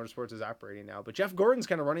Hendrick Motorsports is operating now. But Jeff Gordon's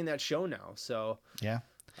kind of running that show now. So yeah.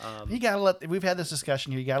 We've had this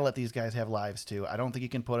discussion here. You got to let these guys have lives too. I don't think you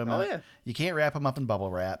can put them you can't wrap them up in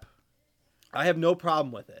bubble wrap. I have no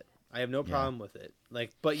problem with it.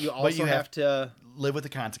 Like, but you also have to live with the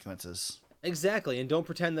consequences. Exactly. And don't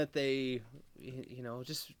pretend that they,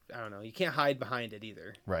 just, I don't know. You can't hide behind it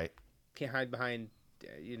either. Right. Can't hide behind,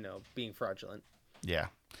 being fraudulent. Yeah.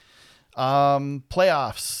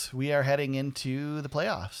 Playoffs. We are heading into the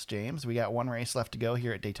playoffs, James. We got one race left to go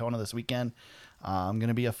here at Daytona this weekend. Going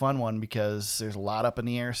to be a fun one because there's a lot up in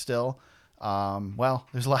the air still.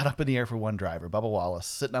 There's a lot up in the air for one driver, Bubba Wallace,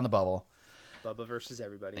 sitting on the bubble. Bubba versus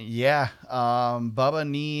everybody. Yeah. Bubba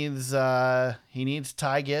needs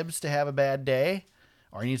Ty Gibbs to have a bad day,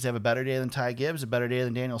 or he needs to have a better day than Ty Gibbs, a better day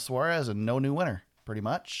than Daniel Suarez, and no new winner, pretty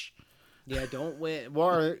much. Yeah, don't win.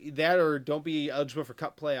 Or don't be eligible for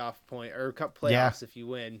cup playoffs if you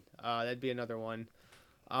win. That'd be another one.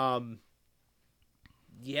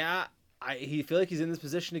 Yeah, he feel like he's in this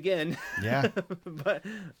position again. Yeah.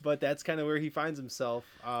 but that's kind of where he finds himself.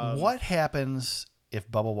 What happens if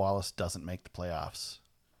Bubba Wallace doesn't make the playoffs?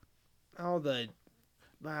 Oh boy,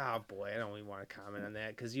 I don't even want to comment on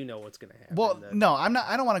that because you know what's going to happen. Well, no, I'm not.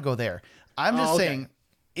 I don't want to go there. I'm just saying,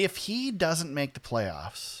 if he doesn't make the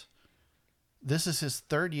playoffs, this is his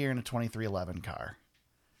third year in a 2311 car.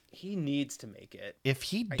 He needs to make it. If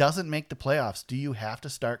he doesn't make the playoffs, do you have to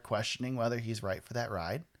start questioning whether he's right for that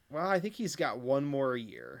ride? Well, I think he's got one more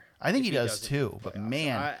year. I think he does too. But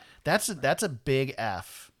man, that's a big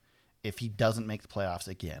F if he doesn't make the playoffs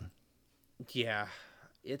again. Yeah,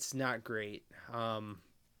 it's not great.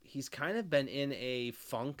 He's kind of been in a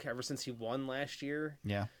funk ever since he won last year.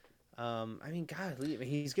 Yeah. I mean, God,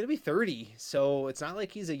 he's going to be 30, so it's not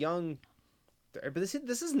like he's a young. But this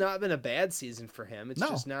has not been a bad season for him. It's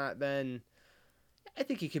just not been. I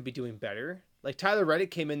think he could be doing better. Like Tyler Reddick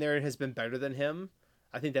came in there and has been better than him.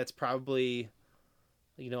 I think that's probably,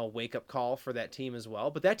 a wake up call for that team as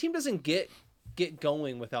well. But that team doesn't get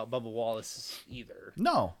going without Bubba Wallace either.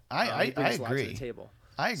 No, I agree. To the table.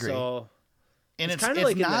 I agree. So, and it's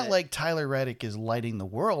not like Tyler Reddick is lighting the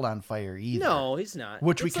world on fire either. No, he's not.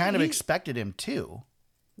 Which we kind of expected him to.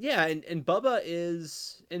 Yeah, and Bubba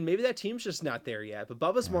is, and maybe that team's just not there yet. But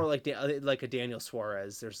Bubba's more like a Daniel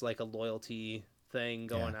Suarez. There's like a loyalty thing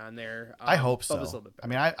going on there. I hope so. Bubba's a little bit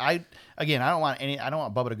better. I mean, I don't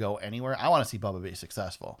want Bubba to go anywhere. I want to see Bubba be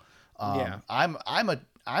successful. I'm a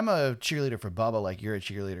cheerleader for Bubba, like you're a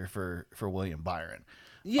cheerleader for William Byron.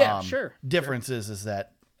 Yeah, sure. Difference is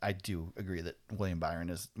that I do agree that William Byron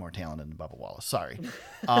is more talented than Bubba Wallace. Sorry.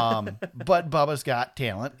 But Bubba's got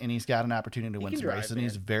talent and he's got an opportunity to win some races, and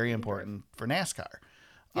he's very important for NASCAR.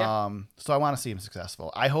 Yeah. So I want to see him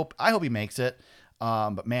successful. I hope he makes it.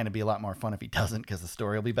 But man, it'd be a lot more fun if he doesn't, because the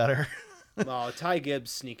story will be better. Well, Ty Gibbs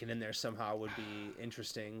sneaking in there somehow would be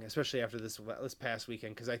interesting, especially after this past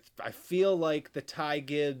weekend, because I feel like the Ty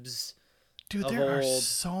Gibbs. Dude, there are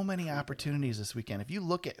so many opportunities this weekend. If you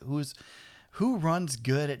look at who runs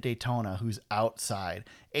good at Daytona, who's outside.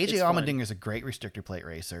 AJ Allmendinger is a great restrictor plate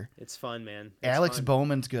racer. It's fun, man. Alex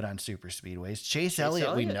Bowman's good on super speedways. Chase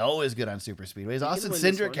Elliott, we know, is good on super speedways. Austin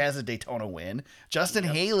Cindric has a Daytona win. Justin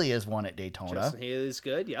Haley has won at Daytona. Justin Haley's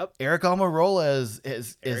good, yep. Eric Almirola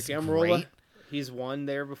is great. He's won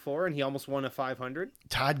there before, and he almost won a 500.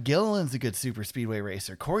 Todd Gilliland's a good super speedway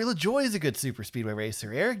racer. Corey LaJoie is a good super speedway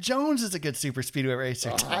racer. Eric Jones is a good super speedway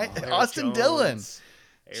racer. Austin Dillon.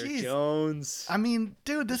 Eric Jones. I mean,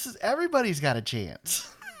 dude, everybody's got a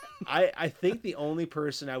chance. I think the only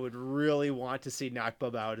person I would really want to see knock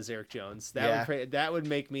Bubba out is Eric Jones. That would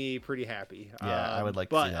make me pretty happy. Yeah, I would like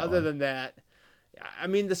to see that. But other than that, I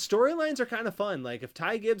mean, the storylines are kind of fun. Like, if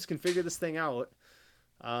Ty Gibbs can figure this thing out,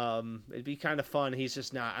 it'd be kind of fun. He's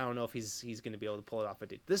just not. I don't know if he's going to be able to pull it off.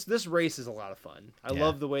 This race is a lot of fun. I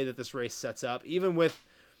love the way that this race sets up. Even with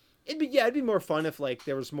it'd be more fun if like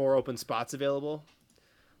there was more open spots available.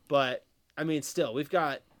 But I mean, still, we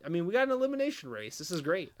got an elimination race. This is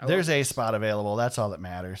great. There's a spot available. That's all that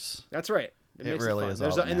matters. That's right. It really is.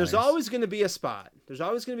 There's always going to be a spot. There's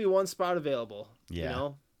always going to be one spot available. Yeah.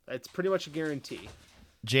 It's pretty much a guarantee.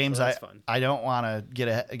 James, so I don't want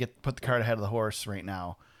to put the cart ahead of the horse right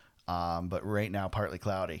now. But right now, partly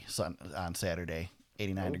cloudy on Saturday.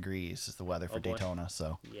 89 degrees is the weather for Daytona.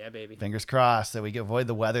 So yeah, baby. Fingers crossed that we can avoid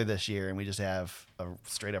the weather this year and we just have a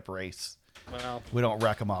straight up race. Well, we don't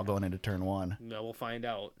wreck them all going into turn one. No, we'll find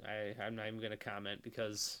out. I'm not even going to comment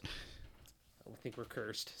because I think we're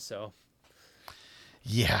cursed. So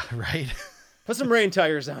yeah, right. Put some rain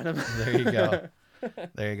tires on them. There you go.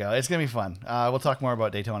 There you go. It's gonna be fun. We'll talk more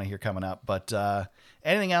about Daytona here coming up. But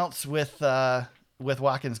anything else with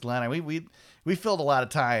Watkins Glen? We filled a lot of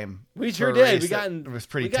time. We sure did. It was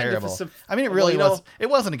pretty terrible. I mean, it really was. It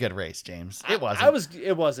wasn't a good race, James. It wasn't.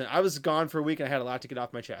 It wasn't. I was gone for a week and I had a lot to get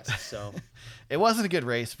off my chest. So it wasn't a good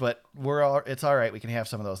race, but it's all right. We can have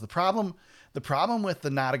some of those. The problem with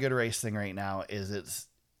the not a good race thing right now is it's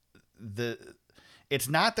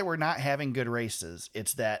not that we're not having good races.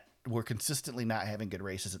 It's that we're consistently not having good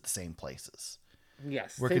races at the same places.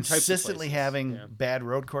 Yes. We're consistently having bad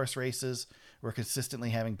road course races. We're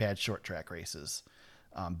consistently having bad short track races.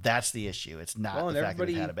 That's the issue. It's not the fact that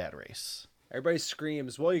we've had a bad race. Everybody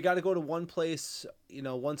screams, well, you got to go to one place,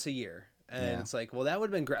 once a year. And it's like, well, that would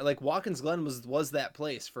have been great. Like Watkins Glen was that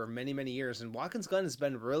place for many, many years. And Watkins Glen has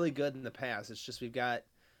been really good in the past. It's just we've got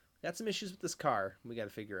some issues with this car we got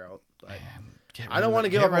to figure out. But I don't want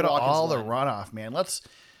to give up rid of Watkins all Glen. the runoff, man. Let's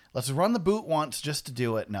let's run the boot once just to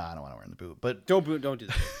do it. No, I don't want to run the boot, but Don't do that.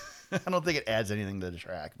 I don't think it adds anything to the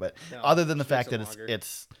track. But No, other than the just fact makes that it longer.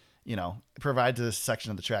 it's it provides a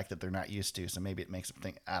section of the track that they're not used to, so maybe it makes them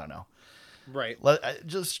think. I don't know. Right.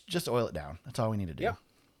 Just oil it down. That's all we need to do.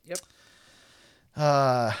 Yep.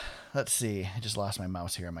 Let's see. I just lost my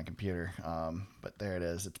mouse here on my computer. But there it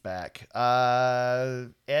is. It's back.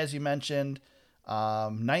 As you mentioned,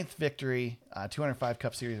 9th victory, 205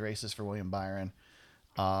 Cup Series races for William Byron.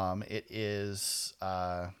 It is,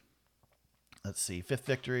 let's see, 5th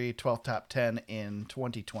victory, 12th top 10 in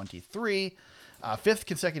 2023. 5th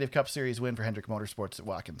consecutive Cup Series win for Hendrick Motorsports at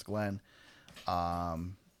Watkins Glen.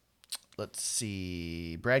 Let's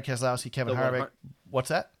see. Brad Keselowski, Kevin Harvick. What's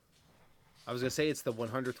that? I was gonna say it's the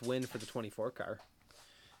 100th win for the 24 car.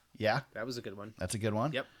 Yeah, That was a good one. that's a good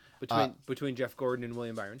one. Yep. Between Jeff Gordon and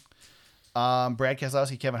William Byron. Brad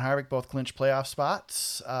Keselowski, Kevin Harvick both clinched playoff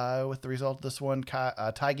spots. With the result of this one,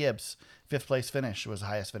 Ty Gibbs, 5th place finish, was the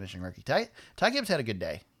highest finishing rookie. Ty Gibbs had a good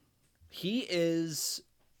day. He is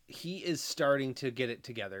starting to get it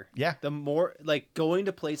together. Yeah. The more like going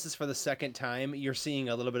to places for the second time, you're seeing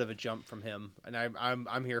a little bit of a jump from him, and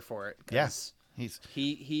I'm here for it. Yeah,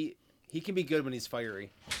 He can be good when he's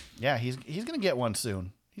fiery. Yeah, he's gonna get one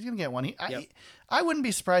soon. He's gonna get one. Yep. I wouldn't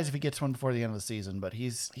be surprised if he gets one before the end of the season, but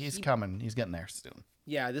he's coming. He's getting there soon.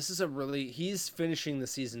 Yeah, this is he's finishing the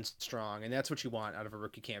season strong, and that's what you want out of a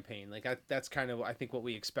rookie campaign. Like that's kind of I think what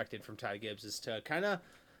we expected from Ty Gibbs is to kind of,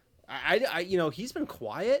 he's been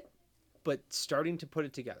quiet, but starting to put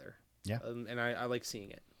it together. Yeah, and I like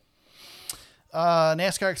seeing it.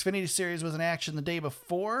 NASCAR Xfinity Series was in action the day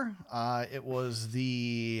before. It was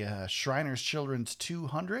the Shriners Children's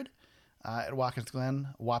 200 at Watkins Glen,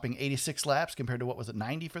 whopping 86 laps compared to what was it,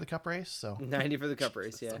 90 for the Cup race? So 90 for the Cup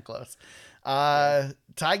race, yeah. So close.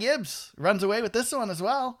 Ty Gibbs runs away with this one as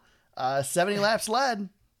well. 70 laps led,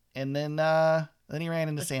 and then he ran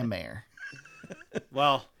into Sam Mayer.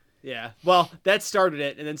 Well, yeah. Well, that started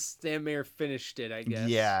it, and then Sam Mayer finished it, I guess.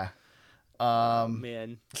 Yeah.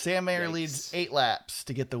 Man. Sam Mayer leads 8 laps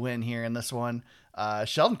to get the win here in this one.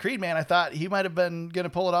 Sheldon Creed, man, I thought he might have been going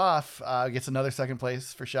to pull it off. Gets another second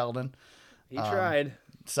place for Sheldon. He tried.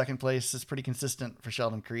 Second place is pretty consistent for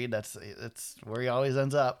Sheldon Creed. That's where he always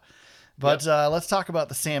ends up. But let's talk about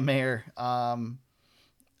the Sam Mayer,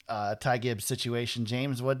 Ty Gibbs situation.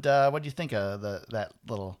 James, what do you think of that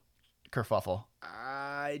little kerfuffle?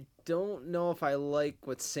 I don't know if I like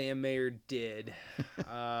what Sam Mayer did.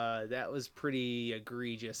 That was pretty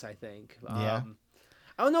egregious, I think. Yeah.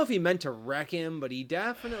 I don't know if he meant to wreck him, but he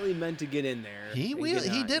definitely meant to get in there. He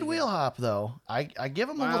did wheel hop though. I give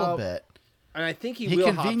him a little bit. And I think he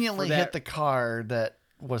conveniently hit the car that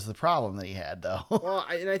was the problem that he had though. Well,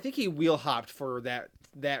 I think he wheel hopped for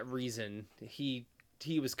that reason. He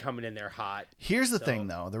was coming in there hot. Here's the thing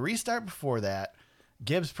though. The restart before that,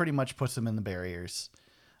 Gibbs pretty much puts him in the barriers,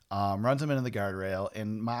 runs him into the guardrail.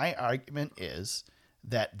 And my argument is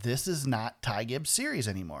that this is not Ty Gibbs' series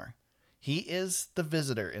anymore. He is the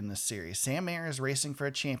visitor in this series. Sam Mayer is racing for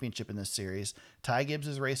a championship in this series. Ty Gibbs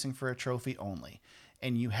is racing for a trophy only.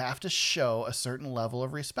 And you have to show a certain level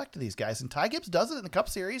of respect to these guys. And Ty Gibbs does it in the Cup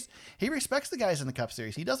Series. He respects the guys in the Cup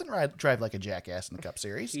Series. He doesn't drive like a jackass in the Cup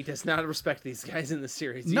Series. He does not respect these guys in the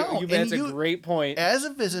series. No, that's a great point. As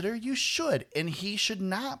a visitor, you should. And he should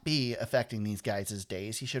not be affecting these guys'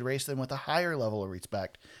 days. He should race them with a higher level of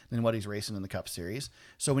respect than what he's racing in the Cup Series.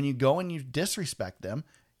 So when you go and you disrespect them,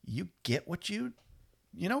 you get what you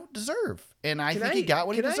deserve. And I think he got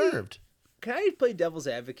what he deserved. Can I play devil's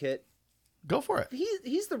advocate? Go for it.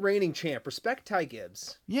 He's the reigning champ. Respect Ty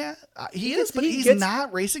Gibbs. Yeah, he is, but he's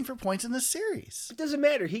not racing for points in this series. It doesn't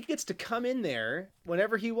matter. He gets to come in there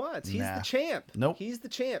whenever he wants. He's the champ. Nope. He's the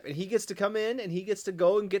champ, and he gets to come in and he gets to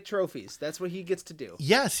go and get trophies. That's what he gets to do.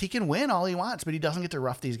 Yes, he can win all he wants, but he doesn't get to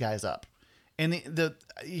rough these guys up. And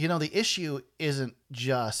the issue isn't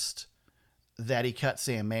just that he cut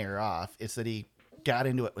Sam Mayer off. It's that he got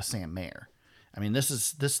into it with Sam Mayer. I mean,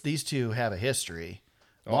 these two have a history.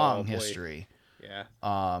 Long history. Yeah.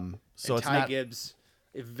 So it's Ty Gibbs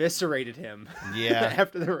eviscerated him. Yeah.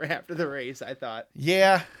 after the race, I thought.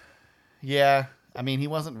 Yeah. I mean, he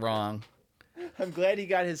wasn't wrong. I'm glad he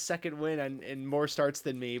got his second win in more starts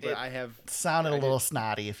than me, but sounded a little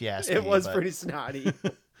snotty if you ask me. It was pretty snotty.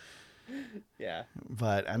 Yeah.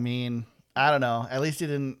 But I mean, I don't know. At least he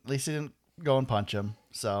didn't go and punch him.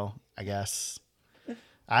 So I guess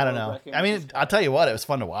I don't know. I mean, I'll tell you what, it was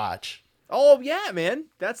fun to watch. Oh yeah, man,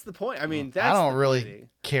 that's the point. I mean, I don't really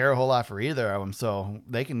care a whole lot for either of them, so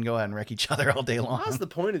they can go ahead and wreck each other all day long. That's the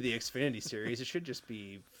point of the Xfinity series. It should just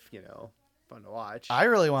be, fun to watch. I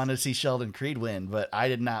really wanted to see Sheldon Creed win, but I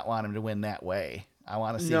did not want him to win that way. I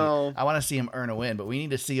want to see. No. I want to see him earn a win, but we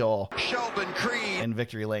need to see old Sheldon Creed in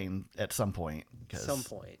victory lane at some point. Some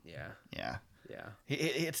point, yeah. Yeah. Yeah.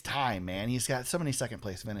 It's time, man. He's got so many second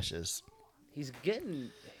place finishes. He's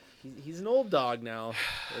an old dog now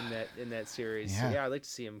in that series. Yeah. So yeah, I'd like to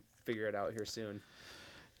see him figure it out here soon.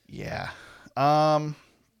 Yeah.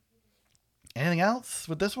 Anything else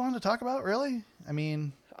with this one to talk about, really? I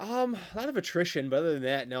mean, A lot of attrition, but other than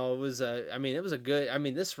that, no, it was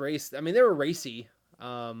this race, they were racy.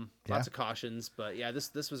 Lots of cautions, but yeah,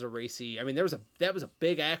 this was a racy. I mean, that was a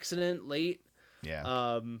big accident late.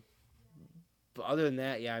 yeah. But other than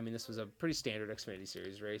that, yeah, I mean, this was a pretty standard Xfinity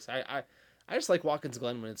Series race. I just like Watkins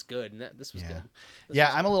Glen when it's good, and this was good.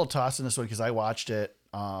 I'm a little tossed in this one because I watched it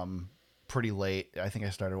pretty late. I think I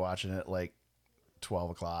started watching it at like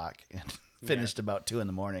 12 o'clock and finished about 2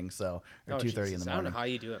 a.m. So or 2:30 in the morning. I don't know how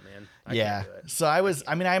you do it, man. I yeah. can't do it. So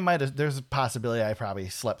I might have. There's a possibility I probably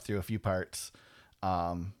slept through a few parts,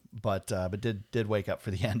 but did wake up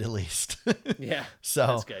for the end at least. Yeah. So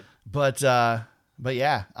that's good. But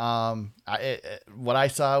yeah, what I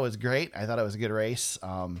saw was great. I thought it was a good race.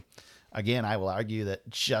 Again, I will argue that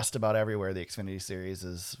just about everywhere the Xfinity Series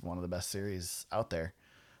is one of the best series out there.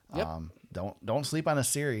 Yep. Don't sleep on a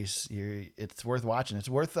series. It's worth watching. It's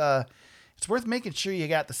worth making sure you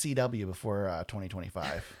got the CW before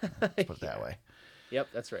 2025. Let's put it that way. Yep,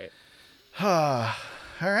 that's right. All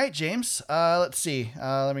right, James. Let's see.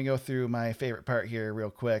 Let me go through my favorite part here real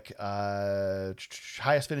quick.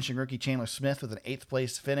 Highest finishing rookie Chandler Smith with an 8th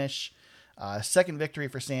place finish. Second victory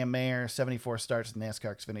for Sam Mayer. 74 starts in the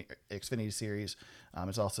NASCAR Xfinity Series.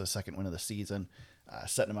 It's also a second win of the season,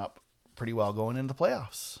 setting him up pretty well going into the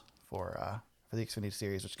playoffs for the Xfinity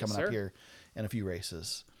Series, which is coming up here in a few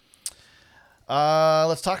races.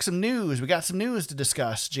 Let's talk some news. We got some news to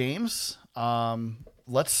discuss, James.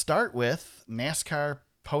 Let's start with NASCAR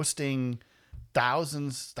posting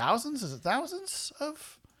thousands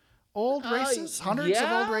of old races, hundreds of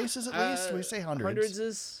old races at least. We say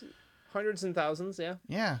hundreds. Hundreds and thousands, yeah.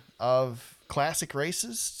 Yeah, of classic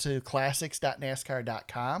races to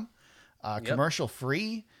classics.nascar.com. Commercial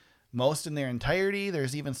free, most in their entirety.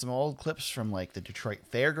 There's even some old clips from like the Detroit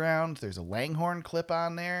Fairgrounds. There's a Langhorne clip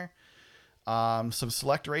on there. Some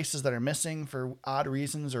select races that are missing for odd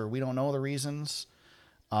reasons or we don't know the reasons.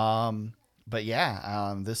 But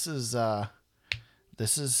yeah, this is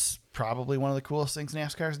probably one of the coolest things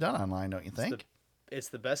NASCAR's done online, don't you think? It's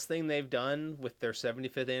the best thing they've done with their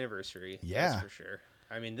 75th anniversary. Yeah. That's for sure.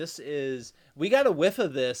 I mean, we got a whiff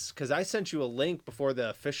of this because I sent you a link before the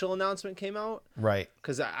official announcement came out. Right.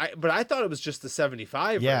 But I thought it was just the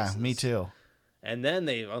 75 races. Me too. And then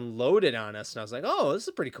they unloaded on us, and I was like, oh, this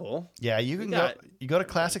is pretty cool. Yeah, you go to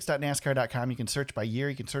classics.nascar.com. You can search by year.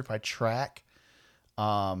 You can search by track.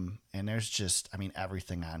 And there's just,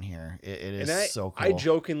 everything on here. It is so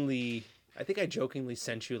cool. I think I jokingly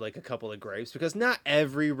sent you like a couple of gripes because not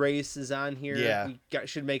every race is on here. Yeah.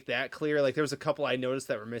 Should make that clear. Like there was a couple I noticed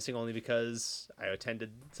that were missing only because I attended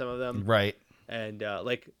some of them. Right. And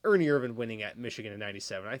like Ernie Irvin winning at Michigan in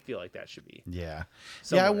 '97, I feel like that should be. Yeah.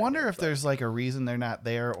 Yeah. I wonder if there's like a reason they're not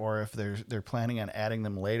there, or if they're planning on adding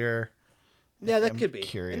them later. Yeah, that could be.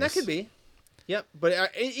 Curious. And that could be. Yep.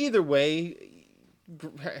 But either way,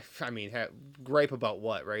 gripe about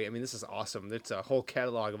what, right? I mean, this is awesome. It's a whole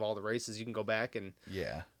catalog of all the races. You can go back and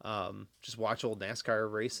just watch old NASCAR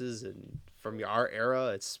races and from our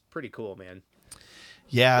era. It's pretty cool, man.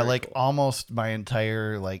 Yeah, Very cool. Almost my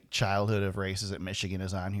entire childhood of races at Michigan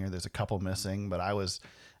is on here. There's a couple missing, but I was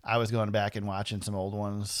going back and watching some old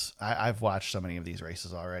ones. I've watched so many of these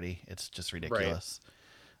races already. It's just ridiculous. Right.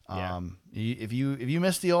 Yeah. If you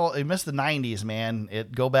missed the 90s, man,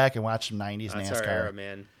 go back and watch some 90s That's NASCAR. Our era,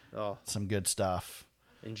 man. Oh, some good stuff.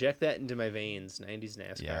 Inject that into my veins. 90s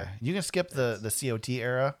NASCAR. Yeah, you can skip the COT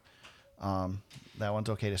era. That one's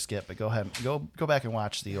okay to skip, but go ahead, go back and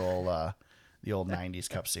watch the old 90s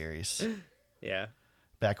Cup Series. Yeah.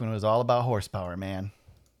 Back when it was all about horsepower, man.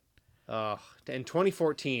 Oh, and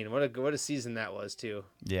 2014, what a season that was too.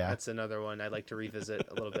 Yeah. That's another one I'd like to revisit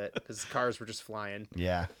a little bit because cars were just flying.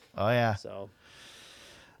 Yeah. Oh yeah. So.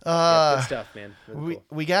 Good stuff, man. Really cool.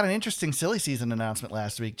 We got an interesting silly season announcement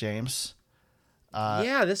last week, James.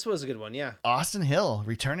 Yeah, this was a good one. Yeah. Austin Hill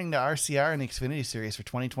returning to RCR in the Xfinity Series for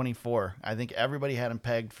 2024. I think everybody had him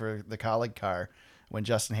pegged for the Colleague car when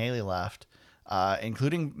Justin Haley left,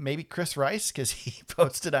 including maybe Chris Rice because he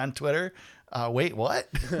posted on Twitter. Wait, what?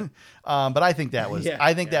 But I think that was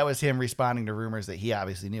that was him responding to rumors that he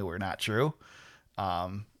obviously knew were not true,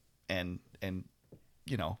 and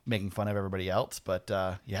making fun of everybody else. But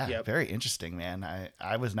very interesting, man.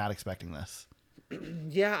 I was not expecting this.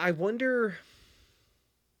 Yeah, I wonder.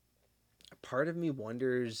 part of me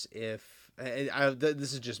wonders if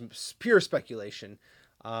this is just pure speculation.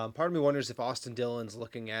 Part of me wonders if Austin Dillon's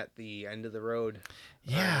looking at the end of the road,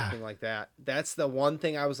 or anything like that. That's the one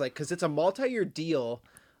thing I was like, because it's a multi-year deal,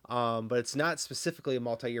 but it's not specifically a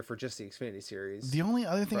multi-year for just the Xfinity Series. The only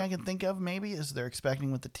other thing I can think of maybe is they're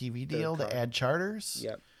expecting with the TV deal to add charters.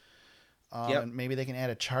 Yep. And maybe they can add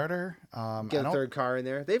a charter. Get a third car in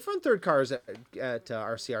there. They've run third cars at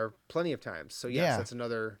RCR plenty of times. So yes, that's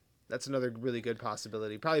another really good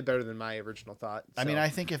possibility. Probably better than my original thought. So. I mean, I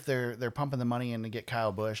think if they're pumping the money in to get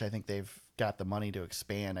Kyle Busch, I think they've got the money to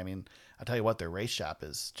expand. I mean, I'll tell you what, their race shop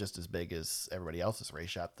is just as big as everybody else's race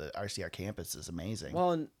shop. The RCR campus is amazing.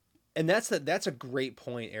 Well, and that's a great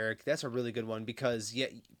point, Eric. That's a really good one because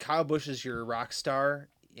Kyle Busch is your rock star,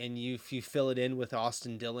 and if you fill it in with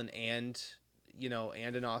Austin Dillon and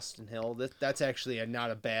an Austin Hill, that's actually not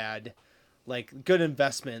a bad, good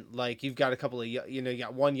investment. Like you've got a couple of, you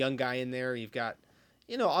got one young guy in there. You've got,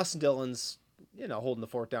 Austin Dillon's, holding the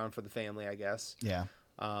fort down for the family, I guess. Yeah.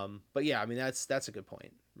 But yeah, I mean, that's a good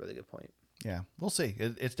point. Really good point. Yeah, we'll see.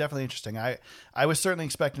 It's definitely interesting. I was certainly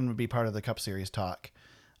expecting to be part of the Cup Series talk.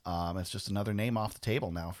 It's just another name off the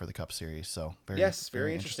table now for the Cup Series. So very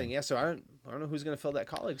interesting. Yeah. So I don't know who's going to fill that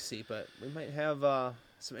colleague seat, but we might have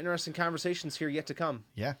some interesting conversations here yet to come.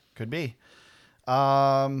 Yeah, could be.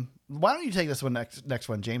 Why don't you take this one next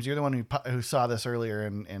one, James? You're the one who saw this earlier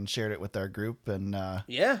and shared it with our group, and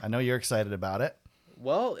I know you're excited about it.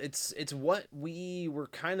 Well, it's what we were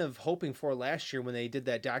kind of hoping for last year when they did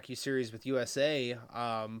that docu-series with USA.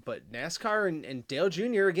 But NASCAR and Dale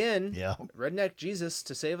Jr. again, Redneck Jesus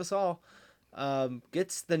to save us all,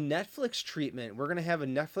 gets the Netflix treatment. We're going to have a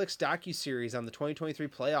Netflix docu-series on the 2023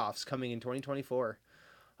 playoffs coming in 2024.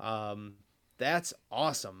 That's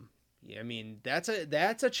awesome. I mean, that's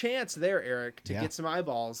a chance there, Eric, to get some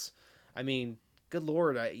eyeballs. I mean, good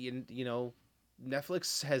Lord,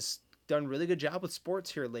 Netflix has done a really good job with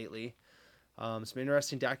sports here lately. Some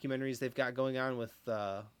interesting documentaries they've got going on with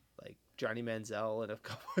like Johnny Manziel, and a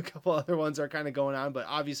couple other ones are kind of going on, but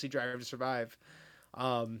obviously Drive to Survive.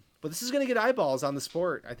 But this is going to get eyeballs on the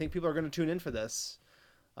sport. I think people are going to tune in for this.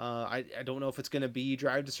 I don't know if it's going to be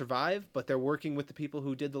Drive to Survive, but they're working with the people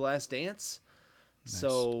who did The Last Dance. Nice.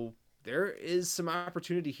 So there is some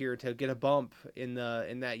opportunity here to get a bump in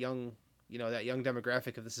that young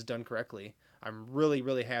demographic if this is done correctly. I'm really,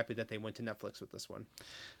 really happy that they went to Netflix with this one.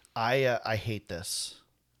 I hate this.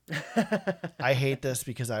 I hate this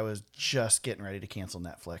because I was just getting ready to cancel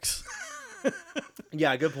Netflix.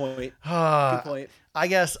 Yeah, good point. Good point. I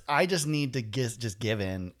guess I just need to just give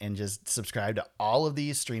in and just subscribe to all of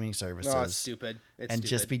these streaming services. Oh, it's stupid.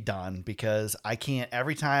 Just be done, because I can't.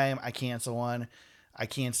 Every time I cancel one, I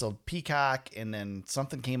canceled Peacock, and then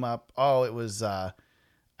something came up. Oh, it was I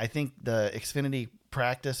think the Xfinity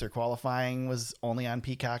practice or qualifying was only on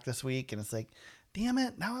Peacock this week, and it's like, damn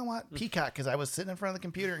it, now I want Peacock because I was sitting in front of the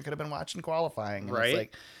computer and could have been watching qualifying. And right. It's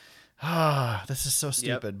like, this is so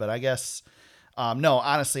stupid. Yep. But I guess, no,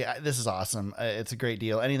 honestly, this is awesome. It's a great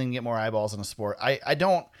deal. Anything to get more eyeballs in a sport. I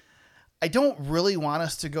don't really want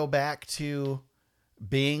us to go back to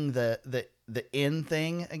being the in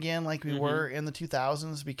thing again like we were in the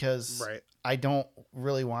 2000s, because I don't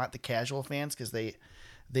really want the casual fans, because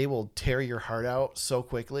they will tear your heart out so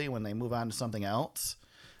quickly when they move on to something else.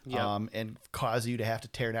 Yep. And cause you to have to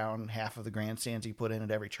tear down half of the grandstands you put in at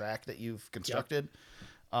every track that you've constructed.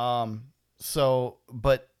 Yep.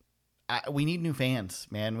 But we need new fans,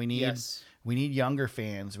 man. We need younger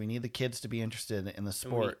fans. We need the kids to be interested in the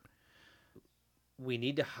sport. We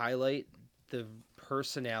need to highlight the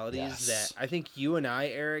personalities that I think you and I,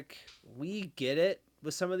 Eric, we get it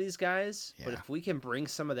with some of these guys, but if we can bring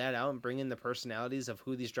some of that out and bring in the personalities of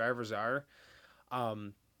who these drivers are,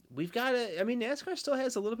 we've got to, I mean, NASCAR still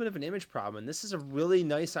has a little bit of an image problem, and this is a really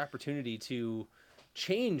nice opportunity to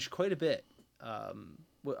change quite a bit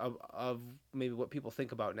of maybe what people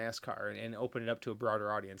think about NASCAR and open it up to a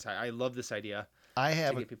broader audience. I love this idea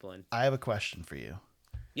to get people in. I have a question for you.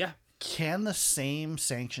 Yeah. Can the same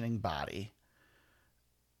sanctioning body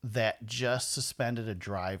that just suspended a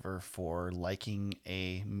driver for liking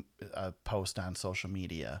a post on social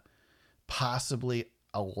media possibly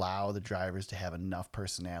allow the drivers to have enough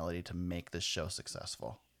personality to make this show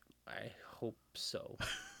successful? I hope so.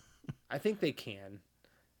 I think they can.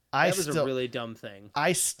 That was a really dumb thing.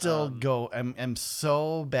 I still I'm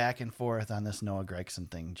so back and forth on this Noah Gragson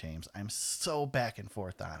thing, James. I'm so back and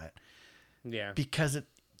forth on it. Yeah. Because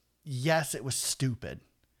yes, it was stupid.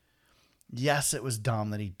 Yes, it was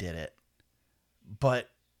dumb that he did it, but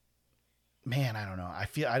man, I don't know.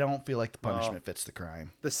 I don't feel like the punishment fits the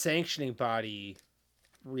crime. The sanctioning body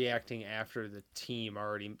reacting after the team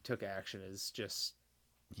already took action is just.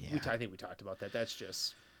 Yeah. I think we talked about that. That's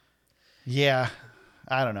just. Yeah,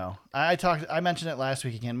 I don't know. I mentioned it last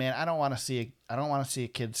week again, man. I don't want to see a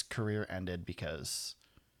kid's career ended because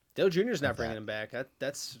Dale Jr.'s not bringing him back. I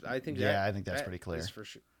think that's pretty clear. For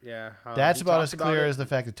sure. Yeah, that's about as clear as the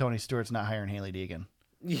fact that Tony Stewart's not hiring Haley Deegan.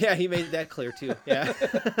 Yeah, he made that clear too. Yeah,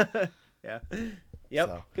 yeah, yep.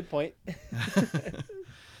 So. Good point.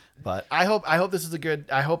 But I hope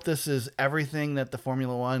this is everything that the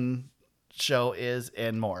Formula One show is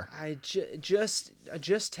and more. I just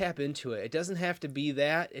tap into it. It doesn't have to be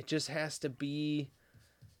that. It just has to be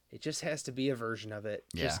a version of it.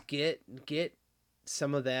 Yeah. Just get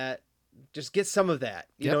some of that. Just get some of that.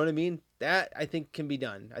 You know what I mean? That I think can be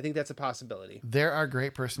done. I think that's a possibility. There are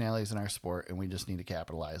great personalities in our sport, and we just need to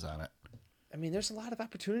capitalize on it. I mean, there's a lot of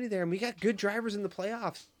opportunity there, and we got good drivers in the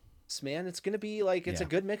playoffs, man. It's going to be like a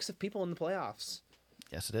good mix of people in the playoffs.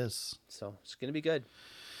 Yes, it is. So it's going to be good.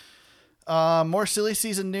 More silly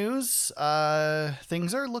season news.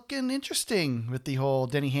 Things are looking interesting with the whole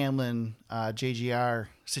Denny Hamlin JGR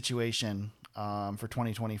situation for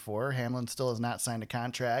 2024. Hamlin still has not signed a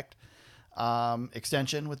contract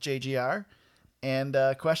extension with JGR, and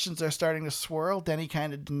questions are starting to swirl. Denny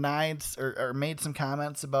kind of denied or made some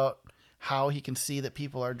comments about how he can see that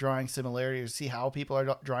people are drawing similarities, see how people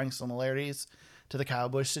are drawing similarities to the Kyle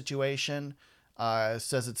Busch situation.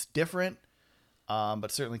 Says it's different.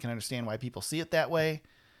 But certainly can understand why people see it that way.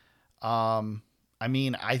 I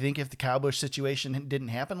mean, I think if the Kyle Busch situation didn't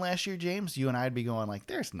happen last year, James, you and I'd be going like,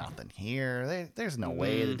 there's nothing here. There's no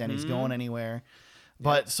way that Denny's going anywhere.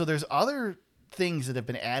 But so there's other things that have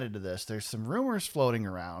been added to this. There's some rumors floating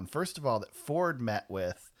around. First of all, that Ford met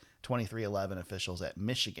with 2311 officials at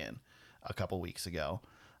Michigan a couple weeks ago.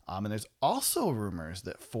 And there's also rumors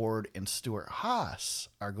that Ford and Stewart Haas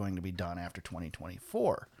are going to be done after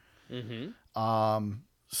 2024.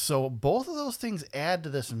 So both of those things add to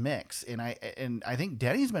this mix, and I think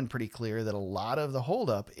Denny's been pretty clear that a lot of the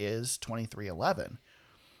holdup is 2311,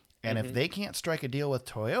 and if they can't strike a deal with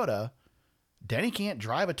Toyota, Denny can't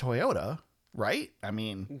drive a Toyota, right? I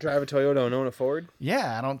mean, drive a Toyota and own a Ford.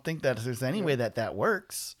 Yeah, I don't think that there's any way that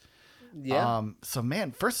works. Yeah. So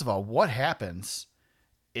man, first of all, what happens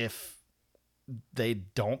if they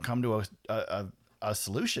don't come to a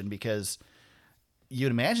solution? Because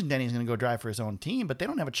you'd imagine Denny's going to go drive for his own team, but they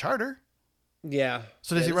don't have a charter. Yeah.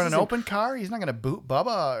 So does he run an open car? He's not going to boot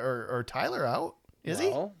Bubba or Tyler out, is he?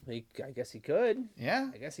 I guess he could.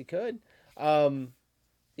 Yeah. I guess he could.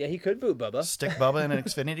 Yeah, he could boot Bubba. Stick Bubba in an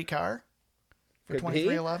Xfinity car for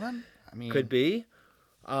 2311? I mean, could be.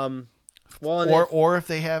 Or if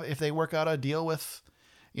they work out a deal with,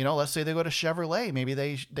 let's say they go to Chevrolet, maybe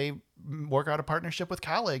they work out a partnership with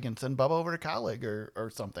Colleague and send Bubba over to Colleague or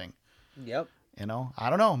something. Yep. I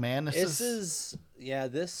don't know, man. This is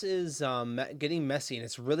getting messy, and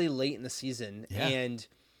it's really late in the season. Yeah. And,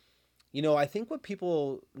 I think what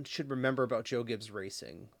people should remember about Joe Gibbs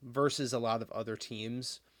Racing versus a lot of other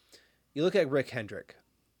teams, you look at Rick Hendrick.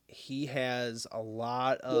 He has a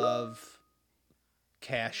lot of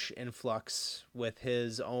cash influx with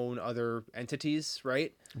his own other entities,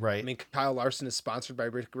 right? Right. I mean, Kyle Larson is sponsored by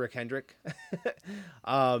Rick Hendrick.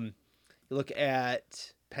 You look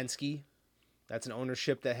at Penske. That's an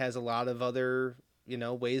ownership that has a lot of other,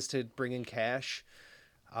 ways to bring in cash.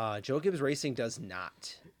 Joe Gibbs Racing does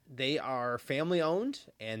not. They are family owned,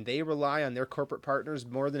 and they rely on their corporate partners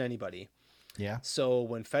more than anybody. Yeah. So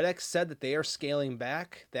when FedEx said that they are scaling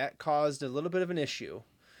back, that caused a little bit of an issue.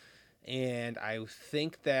 And I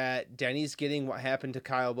think that Denny's getting what happened to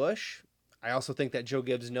Kyle Busch. I also think that Joe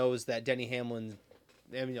Gibbs knows that Denny Hamlin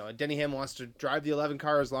wants to drive the 11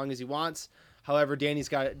 car as long as he wants. However, Denny's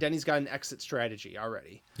got an exit strategy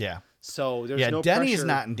already. Yeah. So there's no Denny's pressure.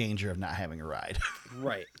 Not in danger of not having a ride.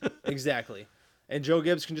 Right. Exactly. And Joe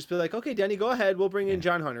Gibbs can just be like, okay, Denny, go ahead. We'll bring in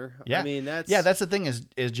John Hunter. Yeah. I mean, that's the thing is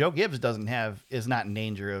Joe Gibbs is not in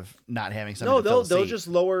danger of not having something. No, to they'll just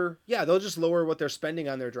lower. Yeah, they'll just lower what they're spending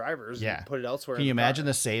on their drivers. Yeah. And put it elsewhere. Can you imagine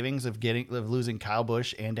the savings of losing Kyle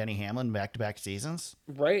Busch and Denny Hamlin back-to-back seasons?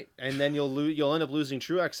 Right, and then you'll end up losing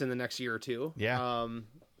Truex in the next year or two. Yeah.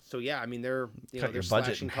 So yeah, I mean they're Cut they're your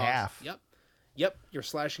budget slashing in costs. half. Yep. You're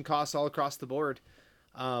slashing costs all across the board.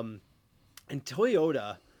 And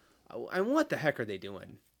Toyota, what the heck are they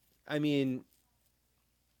doing? I mean,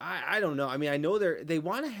 I don't know. I mean, I know they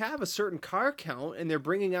want to have a certain car count, and they're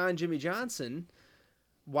bringing on Jimmy Johnson.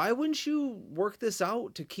 Why wouldn't you work this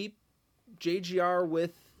out to keep JGR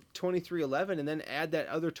with 2311 and then add that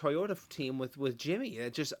other Toyota team with Jimmy?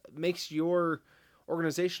 It just makes your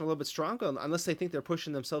organization a little bit stronger, unless they think they're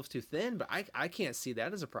pushing themselves too thin. But I can't see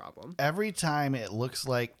that as a problem. Every time it looks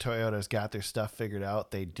like Toyota's got their stuff figured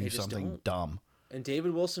out, they do They just something don't. dumb. And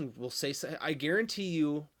David Wilson will say, I guarantee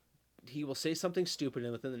you, he will say something stupid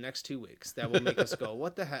within the next 2 weeks that will make us go,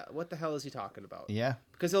 what the hell? What the hell is he talking about? Yeah.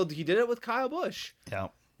 Because he did it with Kyle Busch. Yeah.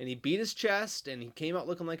 And he beat his chest, and he came out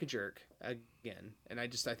looking like a jerk again. And I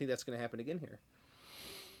think that's going to happen again here.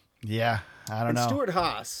 Yeah, I don't know. Stuart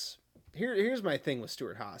Haas. Here's my thing with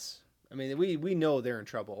Stuart Haas. I mean, we know they're in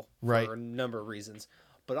trouble Right. for a number of reasons,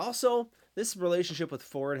 but also this relationship with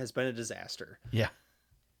Ford has been a disaster. Yeah.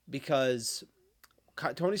 Because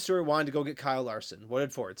Tony Stewart wanted to go get Kyle Larson. What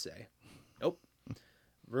did Ford say? Nope.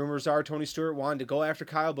 Rumors are Tony Stewart wanted to go after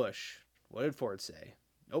Kyle Busch. What did Ford say?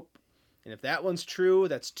 Nope. And if that one's true,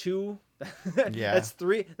 that's 2. Yeah. That's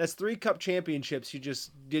 3. That's 3 Cup championships you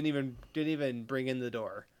just didn't even bring in the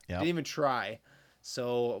door. Yep. Didn't even try.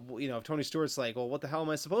 So, if Tony Stewart's like, well, what the hell am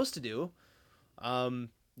I supposed to do?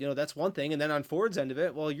 That's one thing. And then on Ford's end of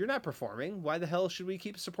it, well, you're not performing. Why the hell should we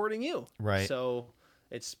keep supporting you? Right. So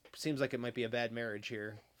it seems like it might be a bad marriage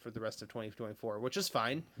here for the rest of 2024, which is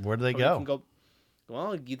fine. Where do they Or go? you can go?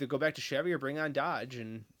 Well, either go back to Chevy or bring on Dodge.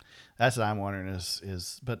 And That's what I'm wondering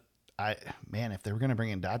but if they were going to bring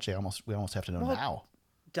in Dodge, we almost have to know now.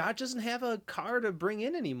 Dodge doesn't have a car to bring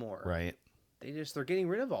in anymore. Right. They're getting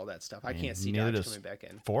rid of all that stuff. I can't see neither Dodge does coming back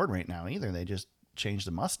in. Ford right now either. They just changed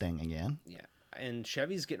the Mustang again. Yeah. And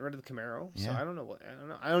Chevy's getting rid of the Camaro. So Yeah. I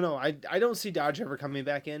don't know. I don't see Dodge ever coming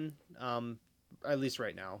back in. At least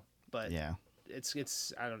right now. But Yeah.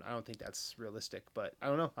 it's I don't think that's realistic, but I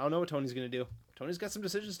don't know. I don't know what Tony's going to do. Tony's got some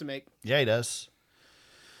decisions to make. Yeah, he does.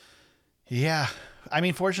 Yeah. I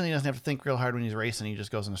mean, fortunately, he doesn't have to think real hard when he's racing. He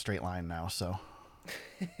just goes in a straight line now, so.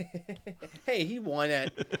 Hey, he won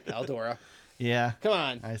at Eldora. Yeah. Come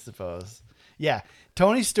on. I suppose. Yeah.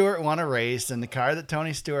 Tony Stewart won a race, and the car that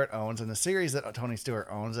Tony Stewart owns, and the series that Tony Stewart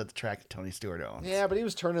owns at the track that Tony Stewart owns. Yeah, but he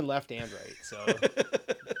was turning left and right, so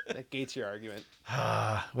that gates your argument.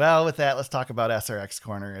 Well, with that, let's talk about SRX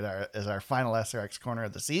Corner as our final SRX Corner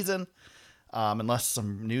of the season, unless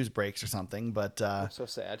some news breaks or something. But So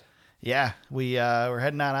sad. yeah, we're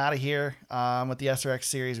heading on out of here with the SRX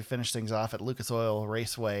series. We finished things off at Lucas Oil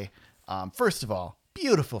Raceway. First of all,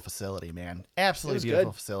 beautiful facility, man. Absolutely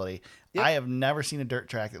beautiful facility. Yep. I have never seen a dirt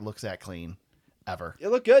track that looks that clean, ever. It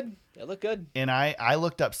looked good. And I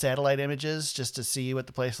looked up satellite images just to see what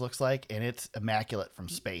the place looks like, and it's immaculate from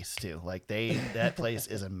space too. Like that place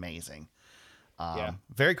is amazing.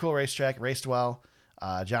 Very cool racetrack. Raced well.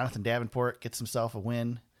 Jonathan Davenport gets himself a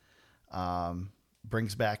win.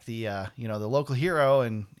 Brings back the the local hero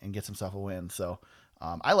and gets himself a win. So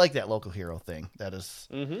I like that local hero thing. That is.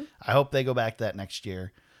 Mm-hmm. I hope they go back to that next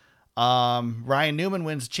year. Ryan Newman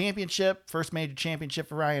wins the championship. First major championship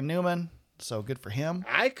for Ryan Newman. So good for him.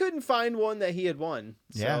 I couldn't find one that he had won.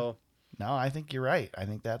 So. Yeah. No, I think you're right. I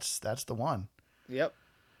think that's the one. Yep.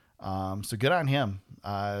 So good on him.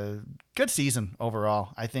 Good season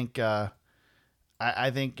overall. I think I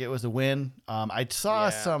think it was a win. I saw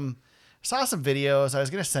some videos. I was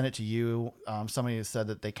going to send it to you. Somebody said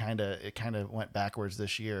that it kind of went backwards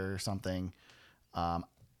this year or something.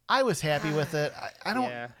 I was happy with it. I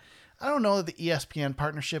don't know that the ESPN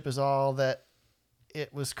partnership is all that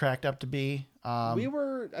it was cracked up to be. I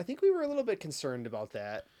think we were a little bit concerned about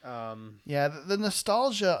that. Yeah, the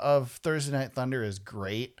nostalgia of Thursday Night Thunder is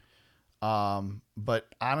great. But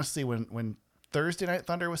honestly, when Thursday Night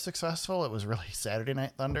Thunder was successful, it was really Saturday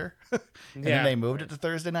Night Thunder. And then they moved it to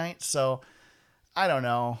Thursday night. So I don't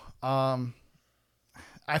know.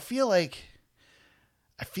 I feel like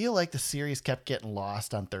the series kept getting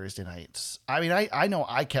lost on Thursday nights. I mean, I know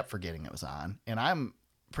I kept forgetting it was on, and I'm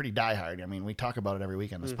pretty diehard. I mean, we talk about it every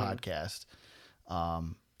week on this podcast.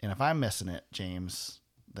 And if I'm missing it, James,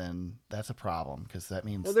 then that's a problem, because that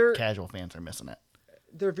means casual fans are missing it.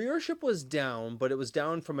 Their viewership was down, but it was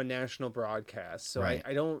down from a national broadcast. So right.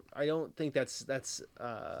 I don't think that's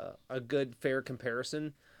a good fair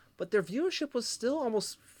comparison. But their viewership was still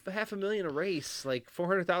almost 500,000 a race, like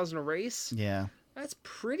 400,000 a race. Yeah. That's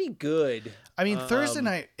pretty good. I mean, Thursday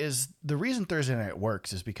night is the reason Thursday night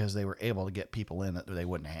works is because they were able to get people in that they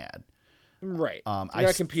wouldn't have had. Right. You're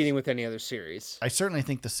not competing with any other series. I certainly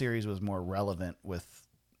think the series was more relevant with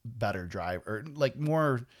better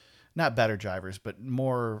not better drivers, but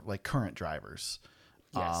more like current drivers.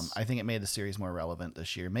 Yes. I think it made the series more relevant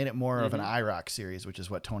this year. Made it more of an IROC series, which is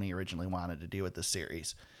what Tony originally wanted to do with this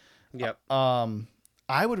series. Yep.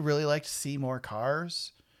 I would really like to see more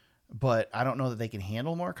cars, but I don't know that they can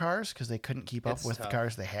handle more cars because they couldn't keep up with the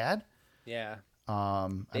cars they had. Yeah.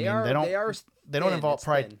 They don't involve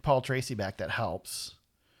Paul Tracy back. That helps.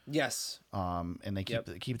 Yes. And they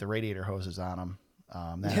keep the radiator hoses on them.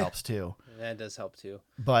 That helps too. That does help too.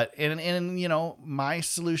 But and you know, my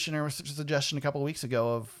solution or suggestion a couple of weeks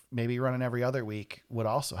ago of maybe running every other week would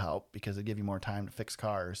also help because it'd give you more time to fix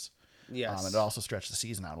cars. Yes. It'd also stretch the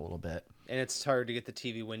season out a little bit. And it's hard to get the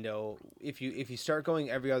TV window. If you start going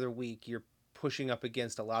every other week, you're pushing up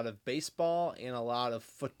against a lot of baseball and a lot of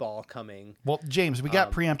football coming. Well, James, we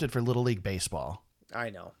got preempted for Little League baseball. I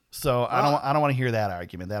know. So I don't want to hear that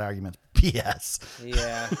argument. That argument's BS.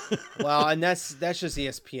 Yeah. Well, and that's just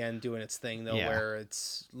ESPN doing its thing though, where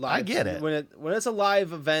it's live. I get it. When it's a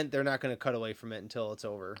live event, they're not going to cut away from it until it's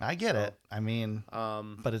over. I get it. I mean,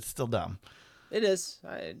 but it's still dumb. It is.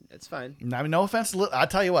 It's fine. I mean, no offense. I'll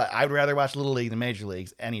tell you what. I'd rather watch Little League than Major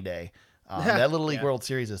Leagues any day. That Little League World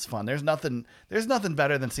Series is fun. There's nothing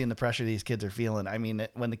better than seeing the pressure these kids are feeling. I mean,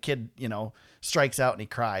 when the kid, strikes out and he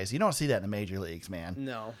cries, you don't see that in the major leagues, man.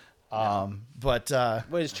 No. But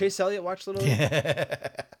wait, does Chase Elliott watch Little League?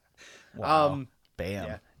 Wow. Bam.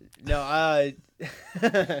 Yeah. No.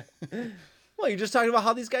 Well, you're just talking about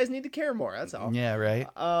how these guys need to care more. That's all. Yeah. Right.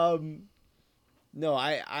 No,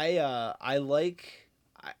 I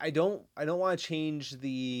don't want to change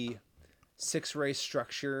the 6-race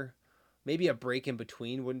structure. Maybe a break in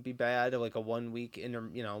between wouldn't be bad, like a 1 week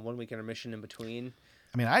 1 week intermission in between.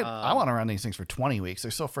 I mean, I want to run these things for 20 weeks.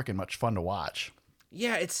 They're so freaking much fun to watch.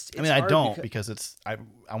 Yeah, it's I mean, I don't because I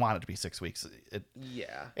want it to be 6 weeks.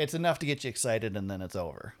 It's enough to get you excited and then it's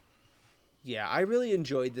over. Yeah, I really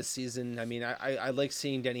enjoyed this season. I mean, I like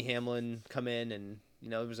seeing Denny Hamlin come in, and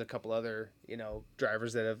there was a couple other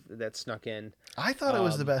drivers that snuck in. I thought it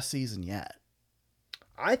was the best season yet.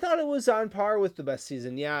 I thought it was on par with the best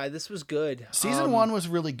season. Yeah, this was good. Season 1 was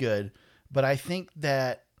really good, but I think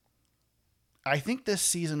this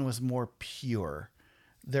season was more pure.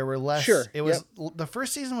 There were less. Sure. It was the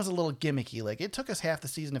first season was a little gimmicky. Like it took us half the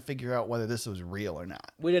season to figure out whether this was real or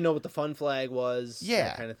not. We didn't know what the fun flag was. Yeah,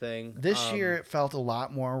 that kind of thing. This year it felt a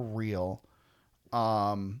lot more real.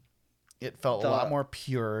 It felt a lot more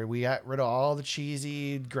pure. We got rid of all the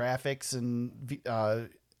cheesy graphics and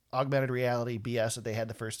augmented reality BS that they had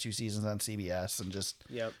the first 2 seasons on CBS, and just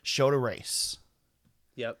showed a race.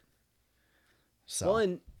 Yep. So. Well,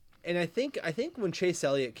 and I think when Chase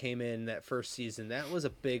Elliott came in that first season, that was a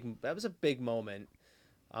big moment.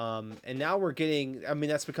 And now we're getting. I mean,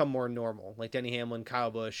 that's become more normal. Like Denny Hamlin,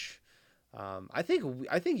 Kyle Busch. I think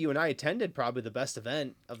you and I attended probably the best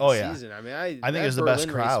event of the season. I mean, I think it was the best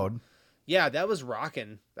crowd. Yeah, that was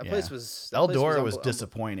rocking. That place was. Eldora was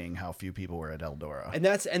disappointing how few people were at Eldora. And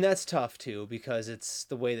that's tough too, because it's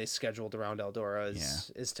the way they scheduled around Eldora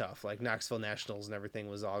is tough. Like Knoxville Nationals and everything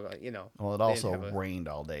was all Well, it also rained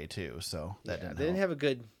all day too, so that they didn't have a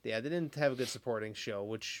good. Yeah, they didn't have a good supporting show,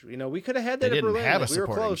 which we could have had that. They at didn't Berlin. have like, a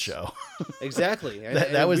supporting show. Exactly.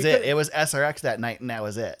 that was it. It was SRX that night, and that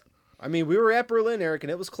was it. I mean, we were at Berlin, Eric,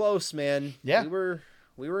 and it was close, man. Yeah,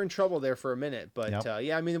 we were in trouble there for a minute, but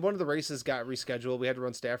I mean, one of the races got rescheduled. We had to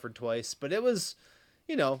run Stafford twice, but it was,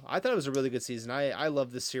 I thought it was a really good season. I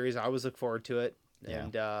love this series. I always look forward to it,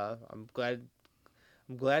 and I'm glad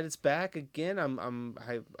it's back again.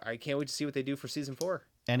 I can't wait to see what they do for season 4.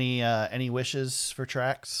 Any wishes for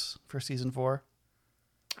tracks for season 4?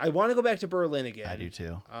 I want to go back to Berlin again. I do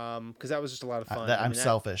too. Because that was just a lot of fun. I'm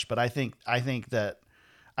selfish, but I think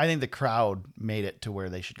the crowd made it to where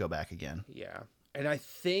they should go back again. Yeah. And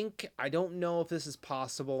I don't know if this is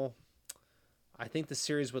possible. I think the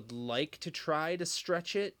series would like to try to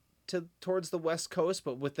stretch it towards the West Coast,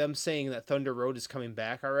 but with them saying that Thunder Road is coming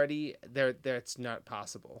back already, that's not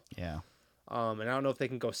possible. Yeah. And I don't know if they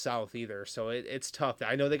can go south either, so it's tough.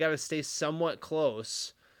 I know they got to stay somewhat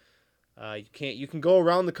close. You can go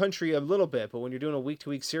around the country a little bit, but when you're doing a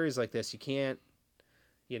week-to-week series like this, you can't.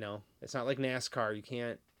 It's not like NASCAR. You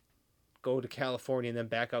can't go to California and then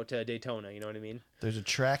back out to Daytona. You know what I mean? There's a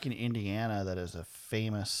track in Indiana that is a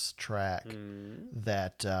famous track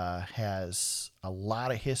that has a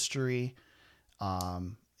lot of history,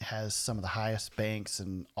 has some of the highest banks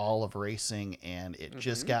in all of racing, and it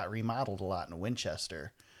just got remodeled a lot in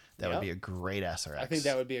Winchester. That would be a great SRX. I think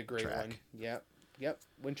that would be a great track. one. Yep.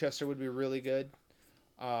 Winchester would be really good.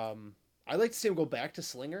 I'd like to see him go back to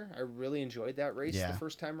Slinger. I really enjoyed that race the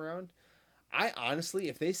first time around. I honestly,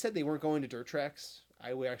 if they said they weren't going to dirt tracks,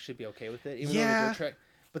 I would actually be okay with it. Even though the dirt track,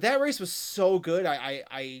 but that race was so good.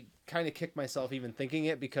 I kind of kicked myself even thinking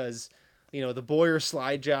it, because the Boyer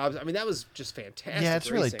slide jobs. I mean, that was just fantastic. Yeah,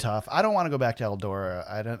 it's racing. really tough. I don't want to go back to Eldora.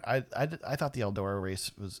 I thought the Eldora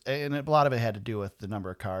race was, and a lot of it had to do with the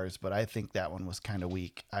number of cars, but I think that one was kind of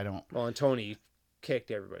weak. Well, and Tony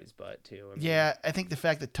kicked everybody's butt too. I think the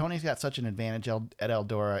fact that Tony's got such an advantage at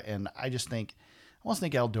Eldora, and I just think almost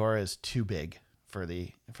think Eldora is too big for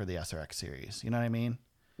the SRX series. You know what I mean?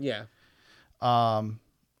 Yeah.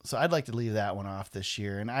 So I'd like to leave that one off this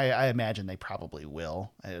year, and I imagine they probably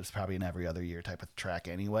will. It's probably an every other year type of track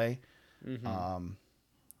anyway. Mm-hmm.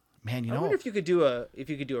 Man, I wonder if you could do a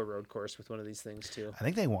road course with one of these things too. I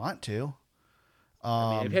think they want to.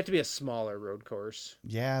 I mean, it'd have to be a smaller road course.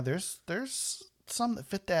 Yeah, there's some that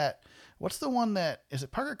fit that. What's the one that is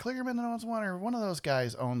it? Parker Kligerman that owns one, or one of those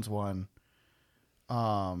guys owns one?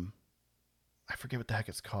 I forget what the heck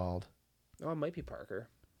it's called. Oh, it might be Parker.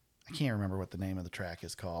 I can't remember what the name of the track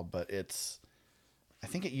is called, but I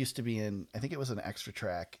think it used to be I think it was an extra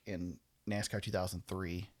track in NASCAR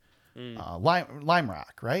 2003. Lime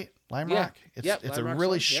Rock, right? Lime Rock. It's a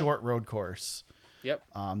really short road course. Yep.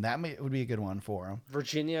 Would be a good one for them.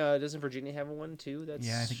 Doesn't Virginia have one too? That's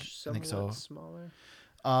I think so. Smaller.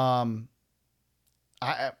 I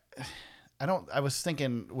was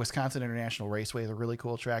thinking Wisconsin International Raceway is a really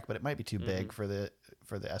cool track, but it might be too big for the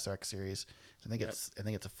SRX series. I think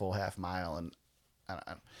it's a full half mile, and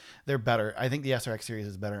they're better. I think the SRX series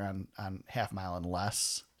is better on half mile and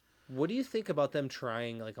less. What do you think about them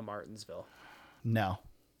trying like a Martinsville? No.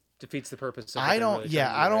 Defeats the purpose. Of I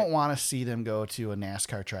don't want to see them go to a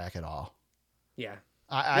NASCAR track at all. Yeah.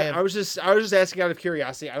 I was just asking out of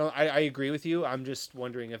curiosity. I agree with you. I'm just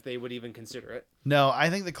wondering if they would even consider it. No, I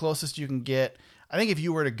think the closest you can get, I think if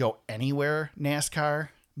you were to go anywhere NASCAR,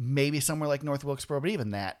 maybe somewhere like North Wilkesboro, but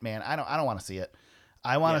even that, man, I don't want to see it.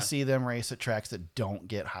 I want to see them race at tracks that don't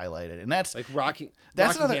get highlighted, and that's like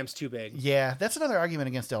Rockingham's too big. Yeah, that's another argument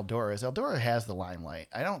against Eldora. Is Eldora has the limelight?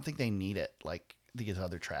 I don't think they need it like these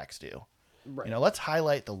other tracks do. Right. You know, let's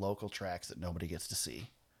highlight the local tracks that nobody gets to see.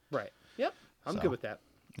 Right. Yep. I'm good with that.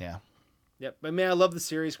 Yeah. Yep. But man, I love the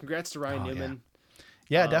series. Congrats to Ryan Newman.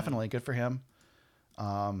 Yeah, definitely good for him.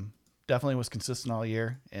 Definitely was consistent all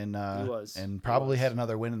year, and he was, and probably had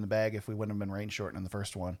another win in the bag if we wouldn't have been rain shortened in the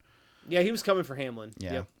first one. Yeah, he was coming for Hamlin.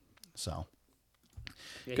 Yeah. Yep. So.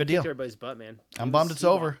 Yeah, good he deal. Everybody's butt, man. I'm bummed it's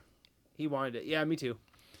over. He wanted it. Yeah, me too.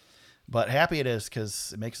 But happy it is because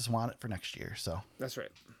it makes us want it for next year. So. That's right.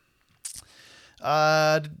 You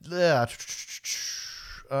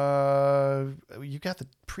got the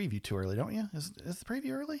preview too early, don't you? Is the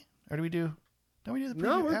preview early, or don't we do the preview?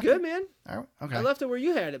 No, we're after? good, man. All right, okay. I left it where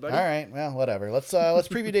you had it, buddy. All right, well, whatever. Let's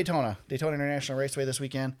preview Daytona International Raceway this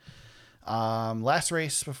weekend. Last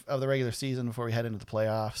race of the regular season before we head into the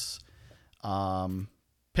playoffs.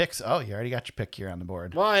 Picks. Oh, you already got your pick here on the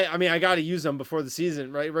board. Well, I mean, I got to use them before the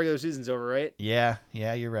season, right? Regular season's over, right? Yeah,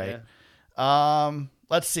 you're right. Yeah.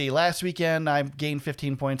 Let's see. Last weekend, I gained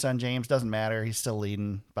 15 points on James. Doesn't matter. He's still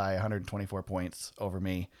leading by 124 points over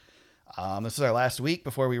me. This is our last week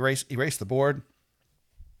before we erase the board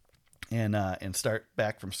and start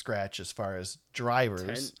back from scratch as far as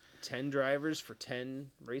drivers. 10 drivers for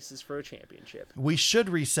 10 races for a championship. We should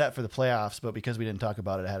reset for the playoffs, but because we didn't talk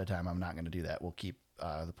about it ahead of time, I'm not going to do that. We'll keep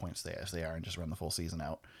the points as they are and just run the full season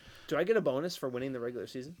out. Do I get a bonus for winning the regular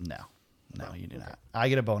season? No, you do not. I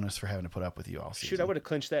get a bonus for having to put up with you all season. Shoot, I would have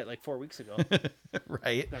clinched that like 4 weeks ago.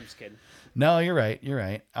 Right. No, I'm just kidding. No, you're right.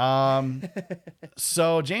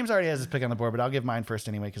 So James already has his pick on the board, but I'll give mine first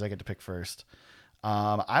anyway because I get to pick first.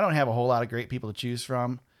 I don't have a whole lot of great people to choose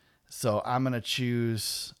from, so I'm going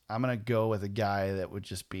to go with a guy that would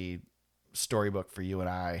just be storybook for you and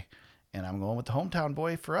I, and I'm going with the hometown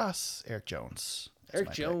boy for us, Eric Jones.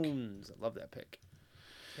 Eric Jones. I love that pick.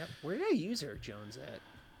 Yep. Where did I use Eric Jones at?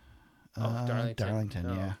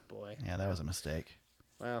 Darlington, yeah. Boy. Yeah, that was a mistake.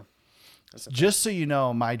 Wow. Just so you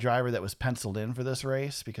know, my driver that was penciled in for this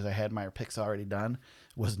race, because I had my picks already done,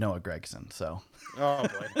 was Noah Gregson. So. Oh,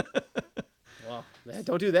 boy. Well,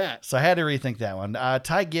 don't do that. So I had to rethink that one.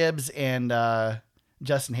 Ty Gibbs and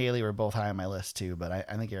Justin Haley were both high on my list, too, but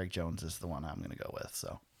I think Eric Jones is the one I'm going to go with.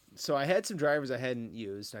 So I had some drivers I hadn't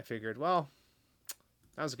used, and I figured, well,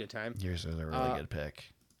 that was a good time. Yours was a really good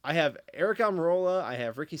pick. I have Eric Almirola. I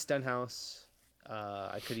have Ricky Stenhouse.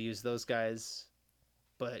 I could have used those guys,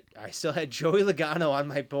 but I still had Joey Logano on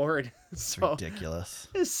my board. It's ridiculous.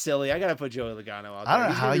 It's silly. I got to put Joey Logano out there. I don't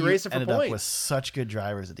know how you ended up with such good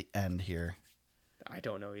drivers at the end here. I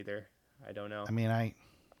don't know either. I don't know. I mean, I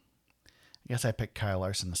guess I picked Kyle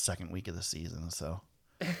Larson the second week of the season, so.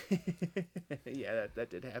 Yeah, that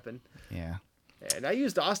did happen. Yeah. And I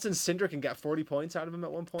used Austin Cindric and got 40 points out of him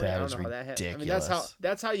at one point. I don't know how that happened. I mean,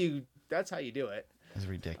 that's how you do it. It's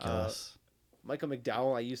ridiculous. Michael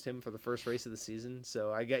McDowell, I used him for the first race of the season,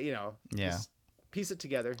 so I get just piece it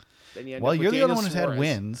together. Then you end up with you're the Daniel only one who's Suarez. had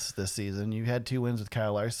wins this season. You had 2 wins with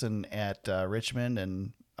Kyle Larson at Richmond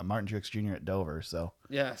and Martin Truex Jr. at Dover. So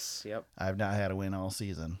yes, yep. I've not had a win all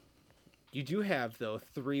season. You do have though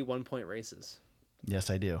 3 1-point races. Yes,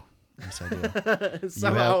 I do. Yes, I do.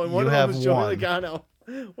 Somehow, and one you of them have was Joey won. Logano.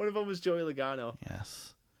 One of them was Joey Logano.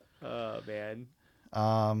 Yes. Oh man.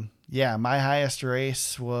 Yeah, my highest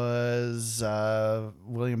race was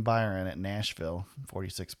William Byron at Nashville,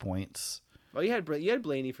 46 points. Well, you had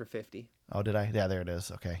Blaney for 50. Oh, did I? Yeah, there it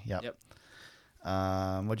is. Okay, yep. Yep.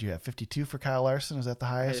 What'd you have? 52 for Kyle Larson? Is that the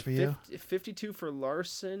highest for you? 52 for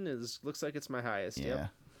Larson looks like it's my highest. Yeah.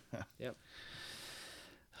 Yep.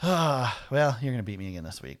 Well, you're gonna beat me again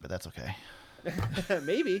this week, but that's okay.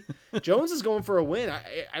 Maybe. Jones is going for a win.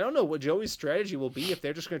 I don't know what Joey's strategy will be if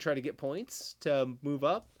they're just going to try to get points to move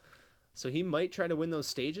up. So he might try to win those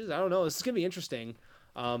stages. I don't know. This is going to be interesting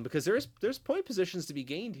because there's point positions to be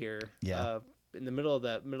gained here. Yeah. In the middle of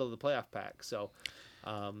the playoff pack. So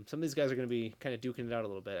some of these guys are going to be kind of duking it out a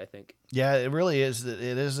little bit, I think. Yeah, it really is. It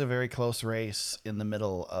is a very close race in the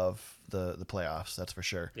middle of the playoffs. That's for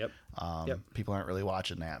sure. Yep. People aren't really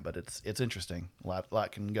watching that, but it's interesting. A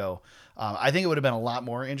lot can go. I think it would have been a lot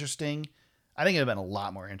more interesting. I think it would have been a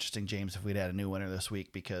lot more interesting, James, if we'd had a new winner this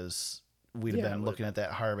week because we'd have been looking at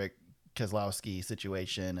that Harvick Keselowski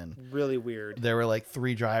situation and really weird. There were like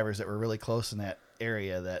 3 drivers that were really close in that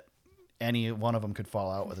area that any one of them could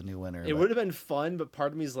fall out with a new winner. It would have been fun, but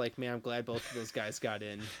part of me is like, man, I'm glad both of those guys got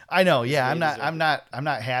in. I know. Yeah. I'm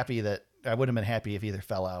not happy that I would have been happy if either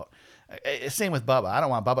fell out. Same with Bubba. I don't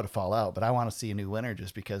want Bubba to fall out, but I want to see a new winner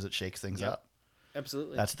just because it shakes things up.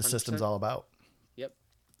 Absolutely. That's what the 100%. system's all about.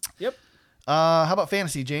 Yep. How about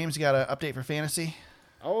fantasy, James? You got an update for fantasy?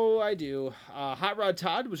 Oh, I do. Hot Rod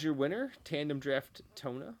Todd was your winner. Tandem Draft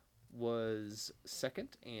Tona was second,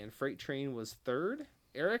 and Freight Train was third.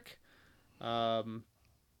 Eric, you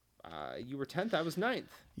were 10th. I was 9th.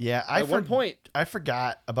 Yeah, By 1 point. I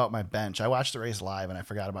forgot about my bench. I watched the race live, and I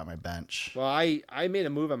forgot about my bench. Well, I made a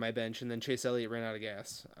move on my bench, and then Chase Elliott ran out of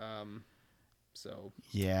gas. So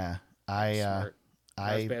yeah, smart.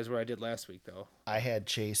 Not as bad as what I did last week, though. I had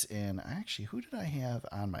Chase in. Actually, who did I have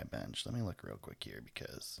on my bench? Let me look real quick here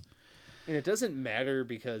because. And it doesn't matter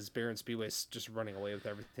because Barron Speedway's just running away with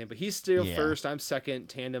everything. But he's still first. I'm second.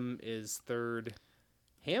 Tandem is third.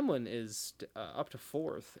 Hamlin is up to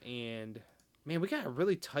fourth. And, man, we got a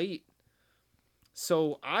really tight.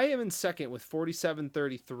 So I am in second with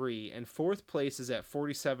 47.33, and fourth place is at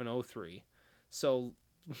 47.03. So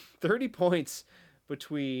 30 points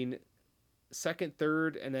between second,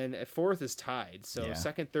 third, and then at fourth is tied. So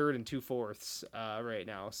second, third, and 2 fourths right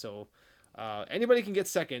now. So anybody can get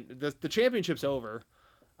second. The championship's over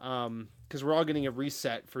because we're all getting a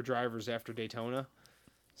reset for drivers after Daytona.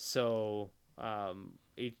 So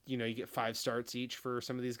you get 5 starts each for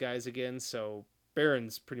some of these guys again. So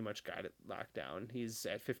Barron's pretty much got it locked down. He's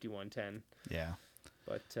at 51.10. Yeah.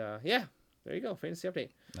 But there you go. Fantasy update.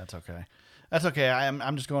 That's okay.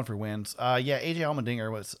 I'm just going for wins. AJ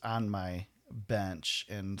Allmendinger was on my bench,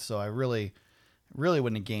 and so I really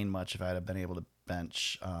wouldn't have gained much if I'd have been able to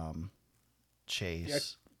bench Chase. Yeah,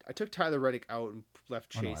 I took Tyler Reddick out and left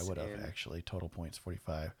Chase. I would have actually. Total points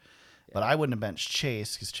 45, but I wouldn't have benched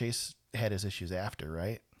Chase because Chase had his issues after,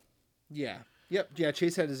 right? Yeah. Yep. Yeah.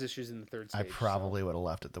 Chase had his issues in the third stage. I probably would have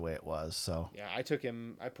left it the way it was. So yeah, I put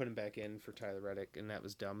him back in for Tyler Reddick, and that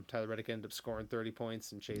was dumb. Tyler Reddick ended up scoring 30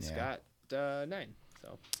 points, and Chase got 9.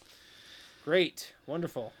 So great,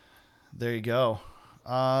 wonderful. There you go.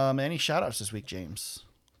 Any shout outs this week, James?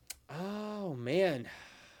 Oh man.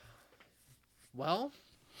 Well,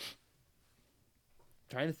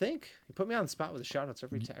 trying to think. You put me on the spot with the shout outs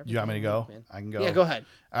every time. You want me to go? Man. I can go. Yeah, go ahead.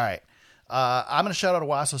 All right. I'm going to shout out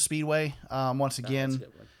Owasso Speedway once again. That's a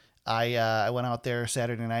good one. I went out there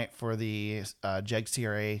Saturday night for the Jeg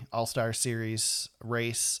CRA All-Star Series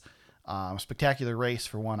race. Spectacular race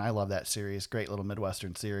for one. I love that series. Great little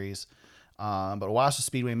Midwestern series. But Owasso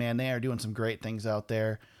Speedway, man, they are doing some great things out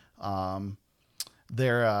there.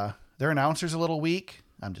 Their announcer's a little weak.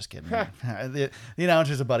 I'm just kidding. The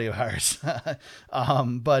announcer's a buddy of ours.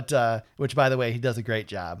 But which, by the way, he does a great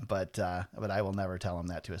job. But I will never tell him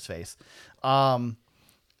that to his face.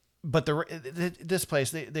 But this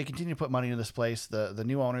place, they continue to put money into this place. The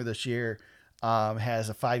new owner this year has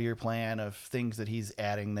a 5-year plan of things that he's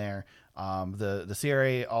adding there. The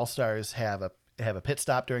CRA All-Stars have a pit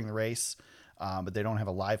stop during the race, but they don't have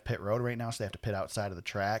a live pit road right now, so they have to pit outside of the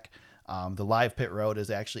track. The live pit road is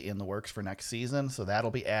actually in the works for next season, so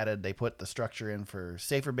that'll be added. They put the structure in for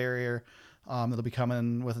safer barrier. That'll be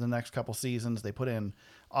coming within the next couple seasons. They put in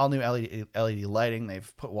all new LED lighting.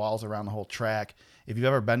 They've put walls around the whole track. If you've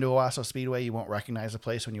ever been to Owasso Speedway, you won't recognize the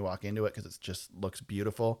place when you walk into it because it just looks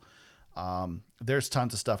beautiful. There's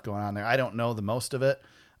tons of stuff going on there. I don't know the most of it,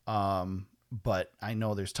 but I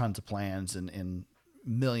know there's tons of plans and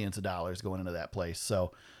millions of dollars going into that place.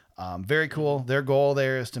 So Very cool. Their goal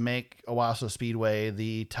there is to make Owasso Speedway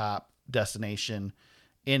the top destination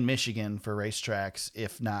in Michigan for racetracks,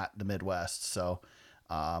 if not the Midwest. So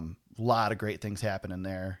a lot of great things happening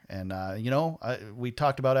there. And, we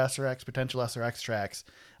talked about SRX, potential SRX tracks.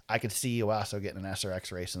 I could see Owasso getting an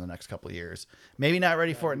SRX race in the next couple of years. Maybe not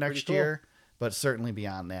ready for it next year, but certainly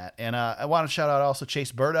beyond that. And I want to shout out also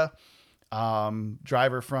Chase Berta,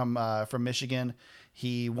 driver from Michigan.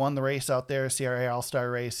 He won the race out there, CRA All-Star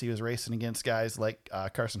race. He was racing against guys like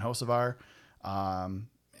Carson Hocevar,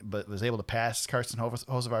 but was able to pass Carson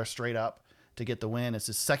Hocevar straight up to get the win. It's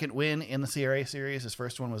his second win in the CRA series. His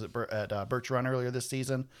first one was at Birch Run earlier this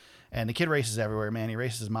season. And the kid races everywhere, man. He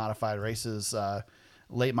races modified, races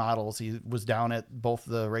late models. He was down at both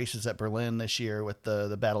the races at Berlin this year with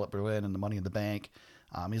the Battle at Berlin and the Money in the Bank.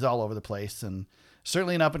 He's all over the place and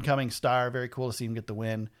certainly an up-and-coming star. Very cool to see him get the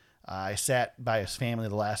win. I sat by his family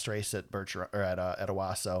the last race at at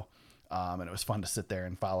Owasso, and it was fun to sit there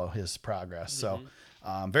and follow his progress. So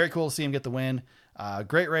very cool to see him get the win.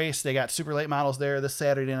 Great race. They got super late models there this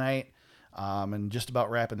Saturday night, and just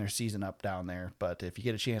about wrapping their season up down there. But if you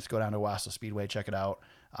get a chance to go down to Owasso Speedway, check it out.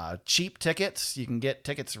 Cheap tickets. You can get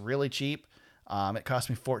tickets really cheap. It cost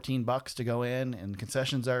me $14 to go in, and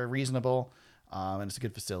concessions are reasonable, and it's a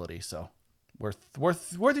good facility. So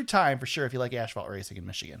worth your time for sure if you like asphalt racing in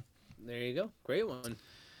Michigan. There you go. Great one.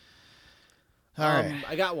 All right.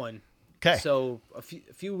 I got one. Okay. So a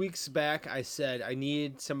few weeks back, I said I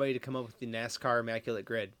need somebody to come up with the NASCAR Immaculate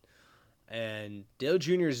Grid, and Dale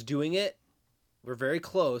Jr. is doing it. We're very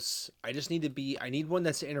close. I need one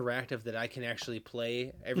that's interactive that I can actually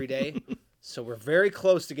play every day. So we're very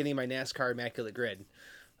close to getting my NASCAR Immaculate Grid.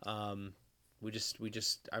 Come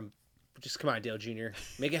on, Dale Jr.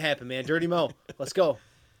 Make it happen, man. Dirty Mo. Let's go.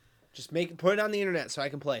 Just put it on the internet so I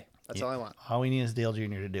can play. That's all I want. All we need is Dale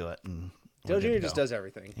Jr. to do it. And Dale Jr. just does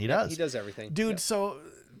everything. He does. He does everything. Dude, Yep. So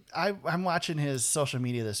I'm watching his social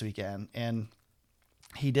media this weekend, and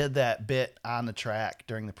he did that bit on the track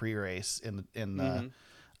during the pre-race in the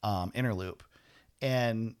interloop.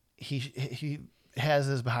 And he has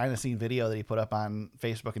his behind-the-scene video that he put up on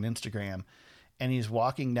Facebook and Instagram, and he's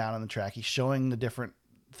walking down on the track. He's showing the different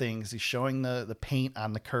things. He's showing the paint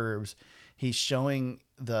on the curbs. He's showing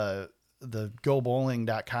the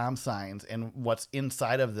gobowling.com signs and what's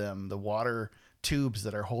inside of them, the water tubes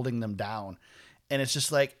that are holding them down. And it's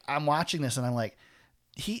just like, I'm watching this and I'm like,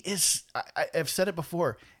 I've said it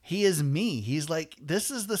before. He is me. He's like,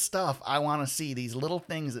 this is the stuff I want to see. These little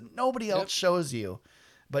things that nobody else shows you,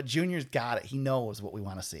 but Junior's got it. He knows what we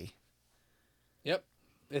want to see. Yep.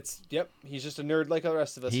 He's just a nerd like the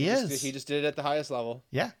rest of us. He just did it at the highest level.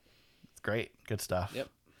 Yeah. It's great. Good stuff. Yep.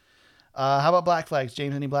 How about black flags?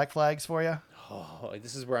 James, any black flags for you? Oh,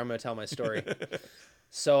 this is where I'm going to tell my story.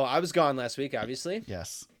 So I was gone last week, obviously.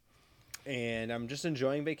 Yes. And I'm just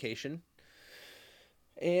enjoying vacation.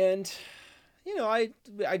 And, I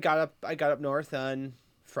got up north on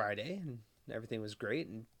Friday and everything was great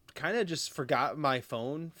and kind of just forgot my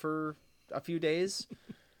phone for a few days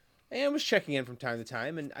and was checking in from time to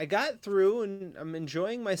time. And I got through and I'm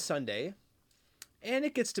enjoying my Sunday and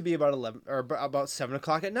it gets to be about 11 or about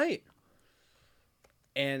 7:00 at night.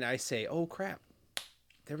 And I say, oh crap,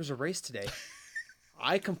 there was a race today.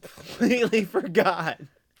 I completely forgot.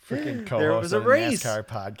 Freaking there was a race. NASCAR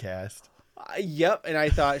podcast. Yep. And I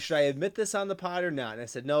thought, should I admit this on the pod or not? And I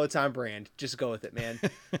said, no, it's on brand. Just go with it, man.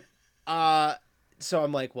 So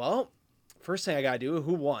I'm like, well, first thing I got to do,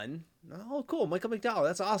 who won? Oh, cool. Michael McDowell.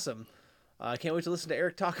 That's awesome. I can't wait to listen to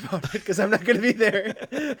Eric talk about it because I'm not going to be there.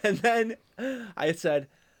 And then I said,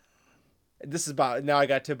 now I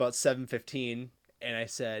got to about 7:15 and I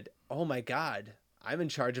said, oh my God, I'm in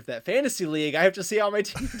charge of that fantasy league. I have to see how my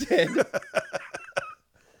team did.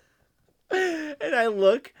 And I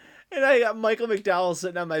look and I got Michael McDowell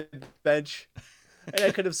sitting on my bench and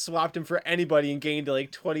I could have swapped him for anybody and gained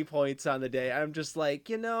like 20 points on the day. I'm just like,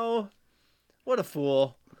 what a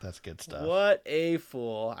fool. That's good stuff. What a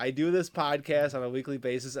fool. I do this podcast on a weekly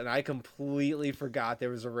basis and I completely forgot there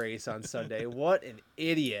was a race on Sunday. What an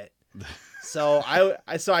idiot. So I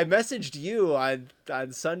messaged you on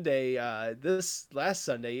Sunday,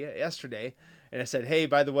 yesterday, and I said, hey,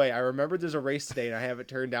 by the way, I remembered there's a race today and I have it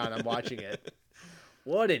turned on. I'm watching it.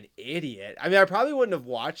 What an idiot. I mean, I probably wouldn't have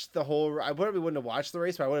watched the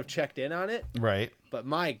race, but I would have checked in on it. Right. But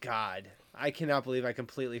my God, I cannot believe I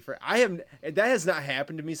completely that has not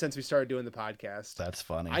happened to me since we started doing the podcast. That's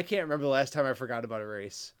funny. I can't remember the last time I forgot about a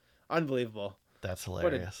race. Unbelievable. That's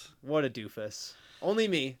hilarious. What a doofus. Only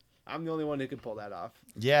me. I'm the only one who can pull that off.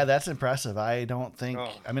 Yeah, that's impressive. I don't think...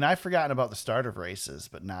 I've forgotten about the start of races,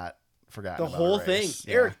 but not forgotten The about whole a thing. race.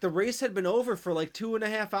 Yeah. Eric, the race had been over for like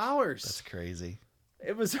 2.5 hours. That's crazy.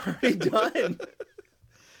 It was already done.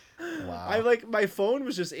 Wow. I like my phone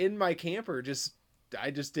was just in my camper.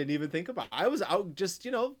 I just didn't even think about it. I was out just,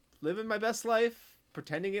 living my best life,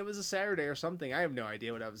 pretending it was a Saturday or something. I have no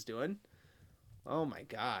idea what I was doing. Oh my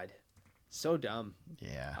God. So dumb.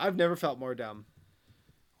 Yeah. I've never felt more dumb.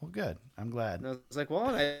 Well, good. I'm glad. And I was like,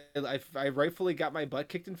 well, I rightfully got my butt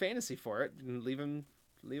kicked in fantasy for it and leaving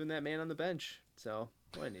that man on the bench. So,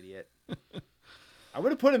 what an idiot. I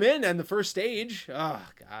would have put him in on the first stage. Oh,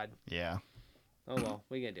 God. Yeah. Oh, well,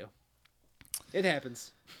 what are you going to do? It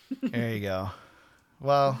happens. There you go.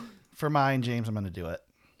 Well, for mine, James, I'm going to do it.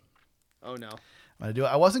 Oh, no. I'm going to do it.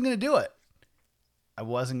 I wasn't going to do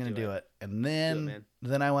it. And man.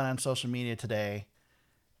 then I went on social media today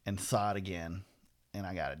and saw it again, and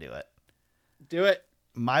I got to do it. Do it.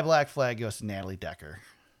 My black flag goes to Natalie Decker.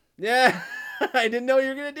 Yeah. I didn't know you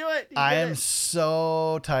were going to do it. I am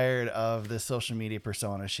so tired of the social media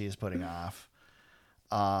persona she is putting off.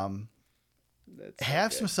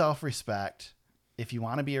 Have some self-respect. If you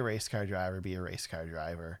want to be a race car driver, be a race car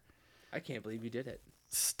driver. I can't believe you did it.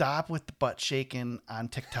 Stop with the butt shaking on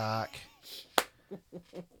TikTok.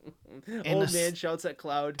 Old man shouts at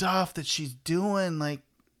cloud. Stuff that she's doing, like,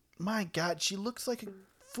 my God, she looks like a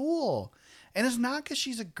fool. And it's not because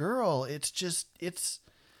she's a girl.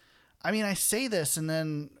 I mean, I say this, and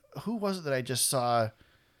then who was it that I just saw?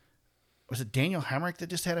 Was it Daniel Hemrick that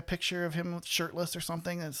just had a picture of him shirtless or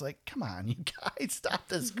something? And it's like, come on, you guys, stop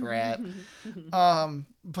this crap.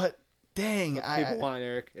 But dang, people want,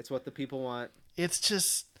 Eric. It's what the people want. It's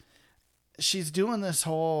just, she's doing this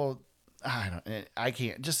whole, I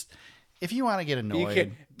can't. Just, if you want to get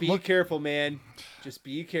annoyed. Be careful, man. Just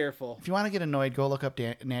be careful. If you want to get annoyed, go look up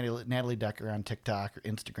Natalie Decker on TikTok or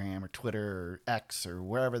Instagram or Twitter or X or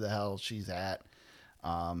wherever the hell she's at.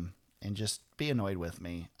 And just be annoyed with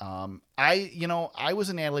me. I was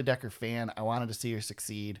a Natalie Decker fan. I wanted to see her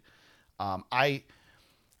succeed. I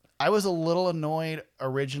was a little annoyed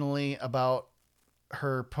originally about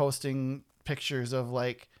her posting pictures of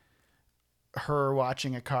like her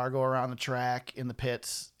watching a car go around the track in the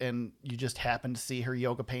pits, and you just happen to see her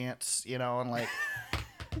yoga pants, and like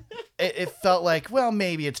it felt like, well,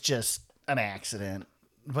 maybe it's just an accident,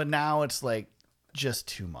 but now it's like just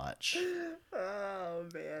too much. Oh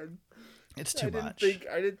man. It's too much.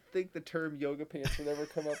 I didn't think the term yoga pants would ever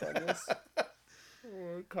come up on this.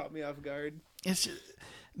 Oh, it caught me off guard. It's just,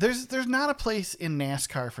 there's not a place in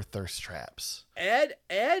NASCAR for thirst traps. Add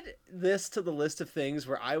this to the list of things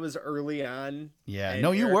where I was early on. Yeah,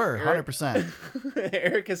 no, you were 100%.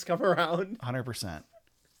 Eric has come around 100%.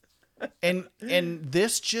 And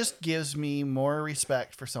this just gives me more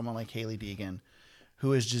respect for someone like Hailie Deegan,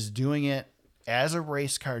 who is just doing it as a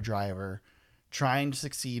race car driver, trying to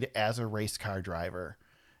succeed as a race car driver.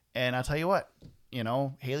 And I'll tell you what,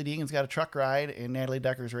 Hailie Deegan's got a truck ride, and Natalie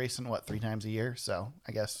Decker's racing, 3 times a year? So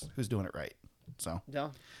I guess who's doing it right? So, yeah.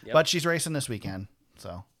 Yep. But she's racing this weekend.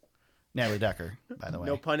 So Natalie Decker, by the way.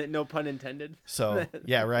 No pun intended. So,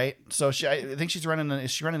 yeah, right? So I think she's running,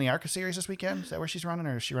 is she running the ARCA series this weekend? Is that where she's running,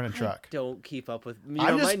 or is she running truck? Don't keep up with me.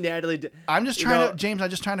 James, I'm just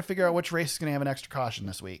trying to figure out which race is going to have an extra caution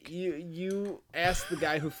this week. You asked the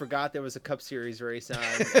guy who forgot there was a Cup Series race on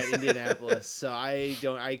at Indianapolis, so I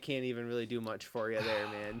can't even really do much for you there,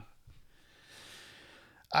 man.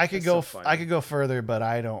 I could go further, but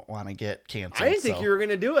I don't want to get canceled. I didn't think you were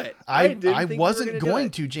going to do it. I wasn't going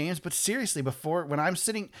to, James, but seriously, when I'm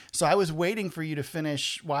sitting, so I was waiting for you to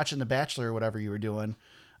finish watching The Bachelor or whatever you were doing,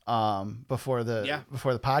 before the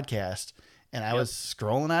podcast, and I was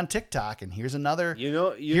scrolling on TikTok, and here's another,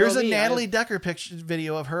 here's a Natalie Decker picture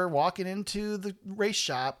video of her walking into the race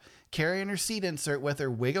shop, carrying her seat insert with her,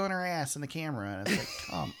 wiggling her ass in the camera, and it's like,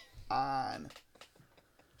 come on.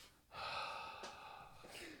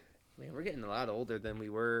 Man, we're getting a lot older than we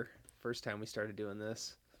were first time we started doing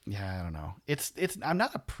this. Yeah, I don't know. It's I'm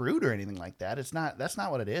not a prude or anything like that. That's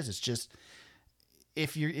not what it is. It's just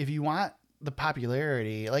if you want the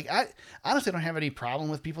popularity, like I honestly don't have any problem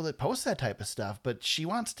with people that post that type of stuff, but she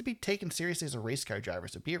wants to be taken seriously as a race car driver,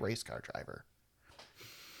 so be a race car driver.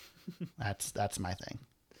 That's my thing.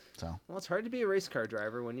 So, well, it's hard to be a race car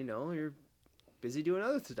driver when you're busy doing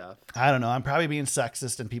other stuff. I don't know. I'm probably being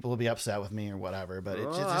sexist and people will be upset with me or whatever, but it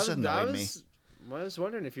just annoyed me. I was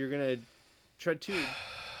wondering if you're going to try to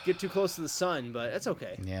get too close to the sun, but that's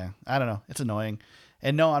okay. Yeah. I don't know. It's annoying.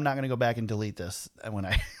 And no, I'm not going to go back and delete this when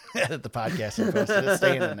I edit the podcast and post it. It's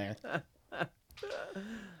staying in there.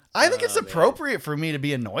 I think it's appropriate for me to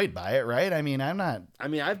be annoyed by it, right? I mean,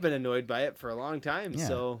 I've been annoyed by it for a long time,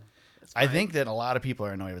 so I think that a lot of people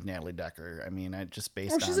are annoyed with Natalie Decker. I mean, just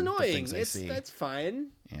based on she's the annoying. things I see. That's fine.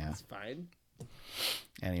 Yeah. It's fine.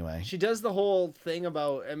 Anyway. She does the whole thing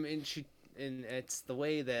about, and it's the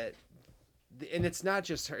way that, and it's not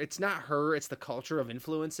just her, it's not her, it's the culture of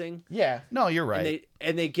influencing. Yeah. No, you're right.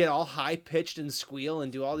 And they get all high pitched and squeal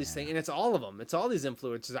and do all these things, and it's all of them. It's all these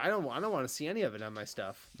influencers. I don't want to see any of it on my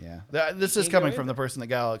stuff. Yeah. This is coming from the person that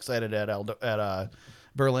got all excited at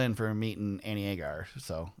Berlin for meeting Annie Agar.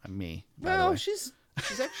 So me. Well, she's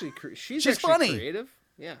actually she's actually funny. Creative.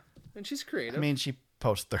 Yeah, and she's creative. I mean, she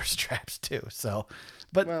posts thirst traps too. So,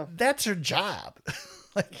 but that's her job.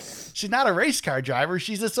 Like, she's not a race car driver.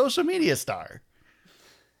 She's a social media star.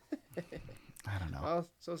 I don't know. Well,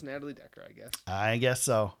 so's Natalie Decker, I guess. I guess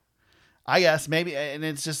so. I guess maybe, and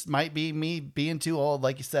it's just might be me being too old,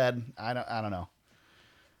 like you said. I don't know.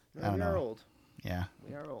 No, we are old. Yeah,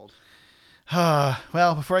 we are old.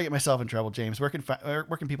 Well, before I get myself in trouble, James, where can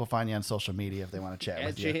people find you on social media if they want to chat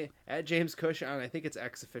with you? At James Cush on, I think it's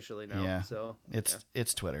X officially now. Yeah. So it's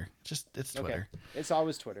Twitter. It's Twitter. Okay. It's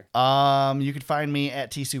always Twitter. You can find me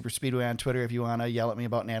at TSuperSpeedway on Twitter if you want to yell at me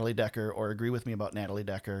about Natalie Decker or agree with me about Natalie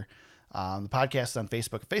Decker. The podcast is on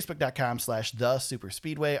Facebook,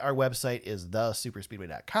 facebook.com/TheSuperSpeedway. Our website is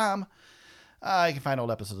thesuperspeedway.com. You can find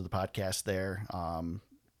old episodes of the podcast there.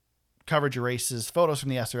 Coverage of races, photos from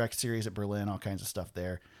the SRX series at Berlin, all kinds of stuff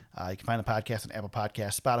there. You can find the podcast on Apple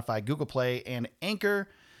Podcasts, Spotify, Google Play, and Anchor.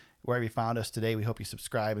 Wherever you found us today, we hope you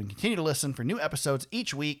subscribe and continue to listen for new episodes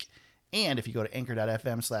each week. And if you go to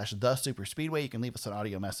anchor.fm/thesuperspeedway, you can leave us an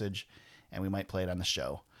audio message, and we might play it on the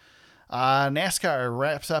show. NASCAR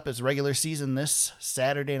wraps up its regular season this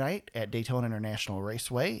Saturday night at Daytona International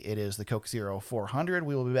Raceway. It is the Coke Zero 400.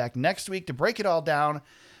 We will be back next week to break it all down.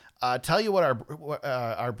 Tell you what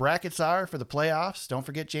our brackets are for the playoffs. Don't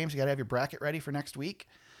forget, James, you got to have your bracket ready for next week.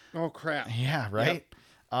 Oh crap! Yeah, right.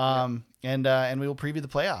 Yep. And we will preview the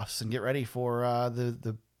playoffs and get ready for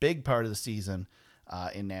the big part of the season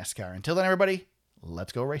in NASCAR. Until then, everybody,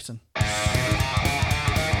 let's go racing.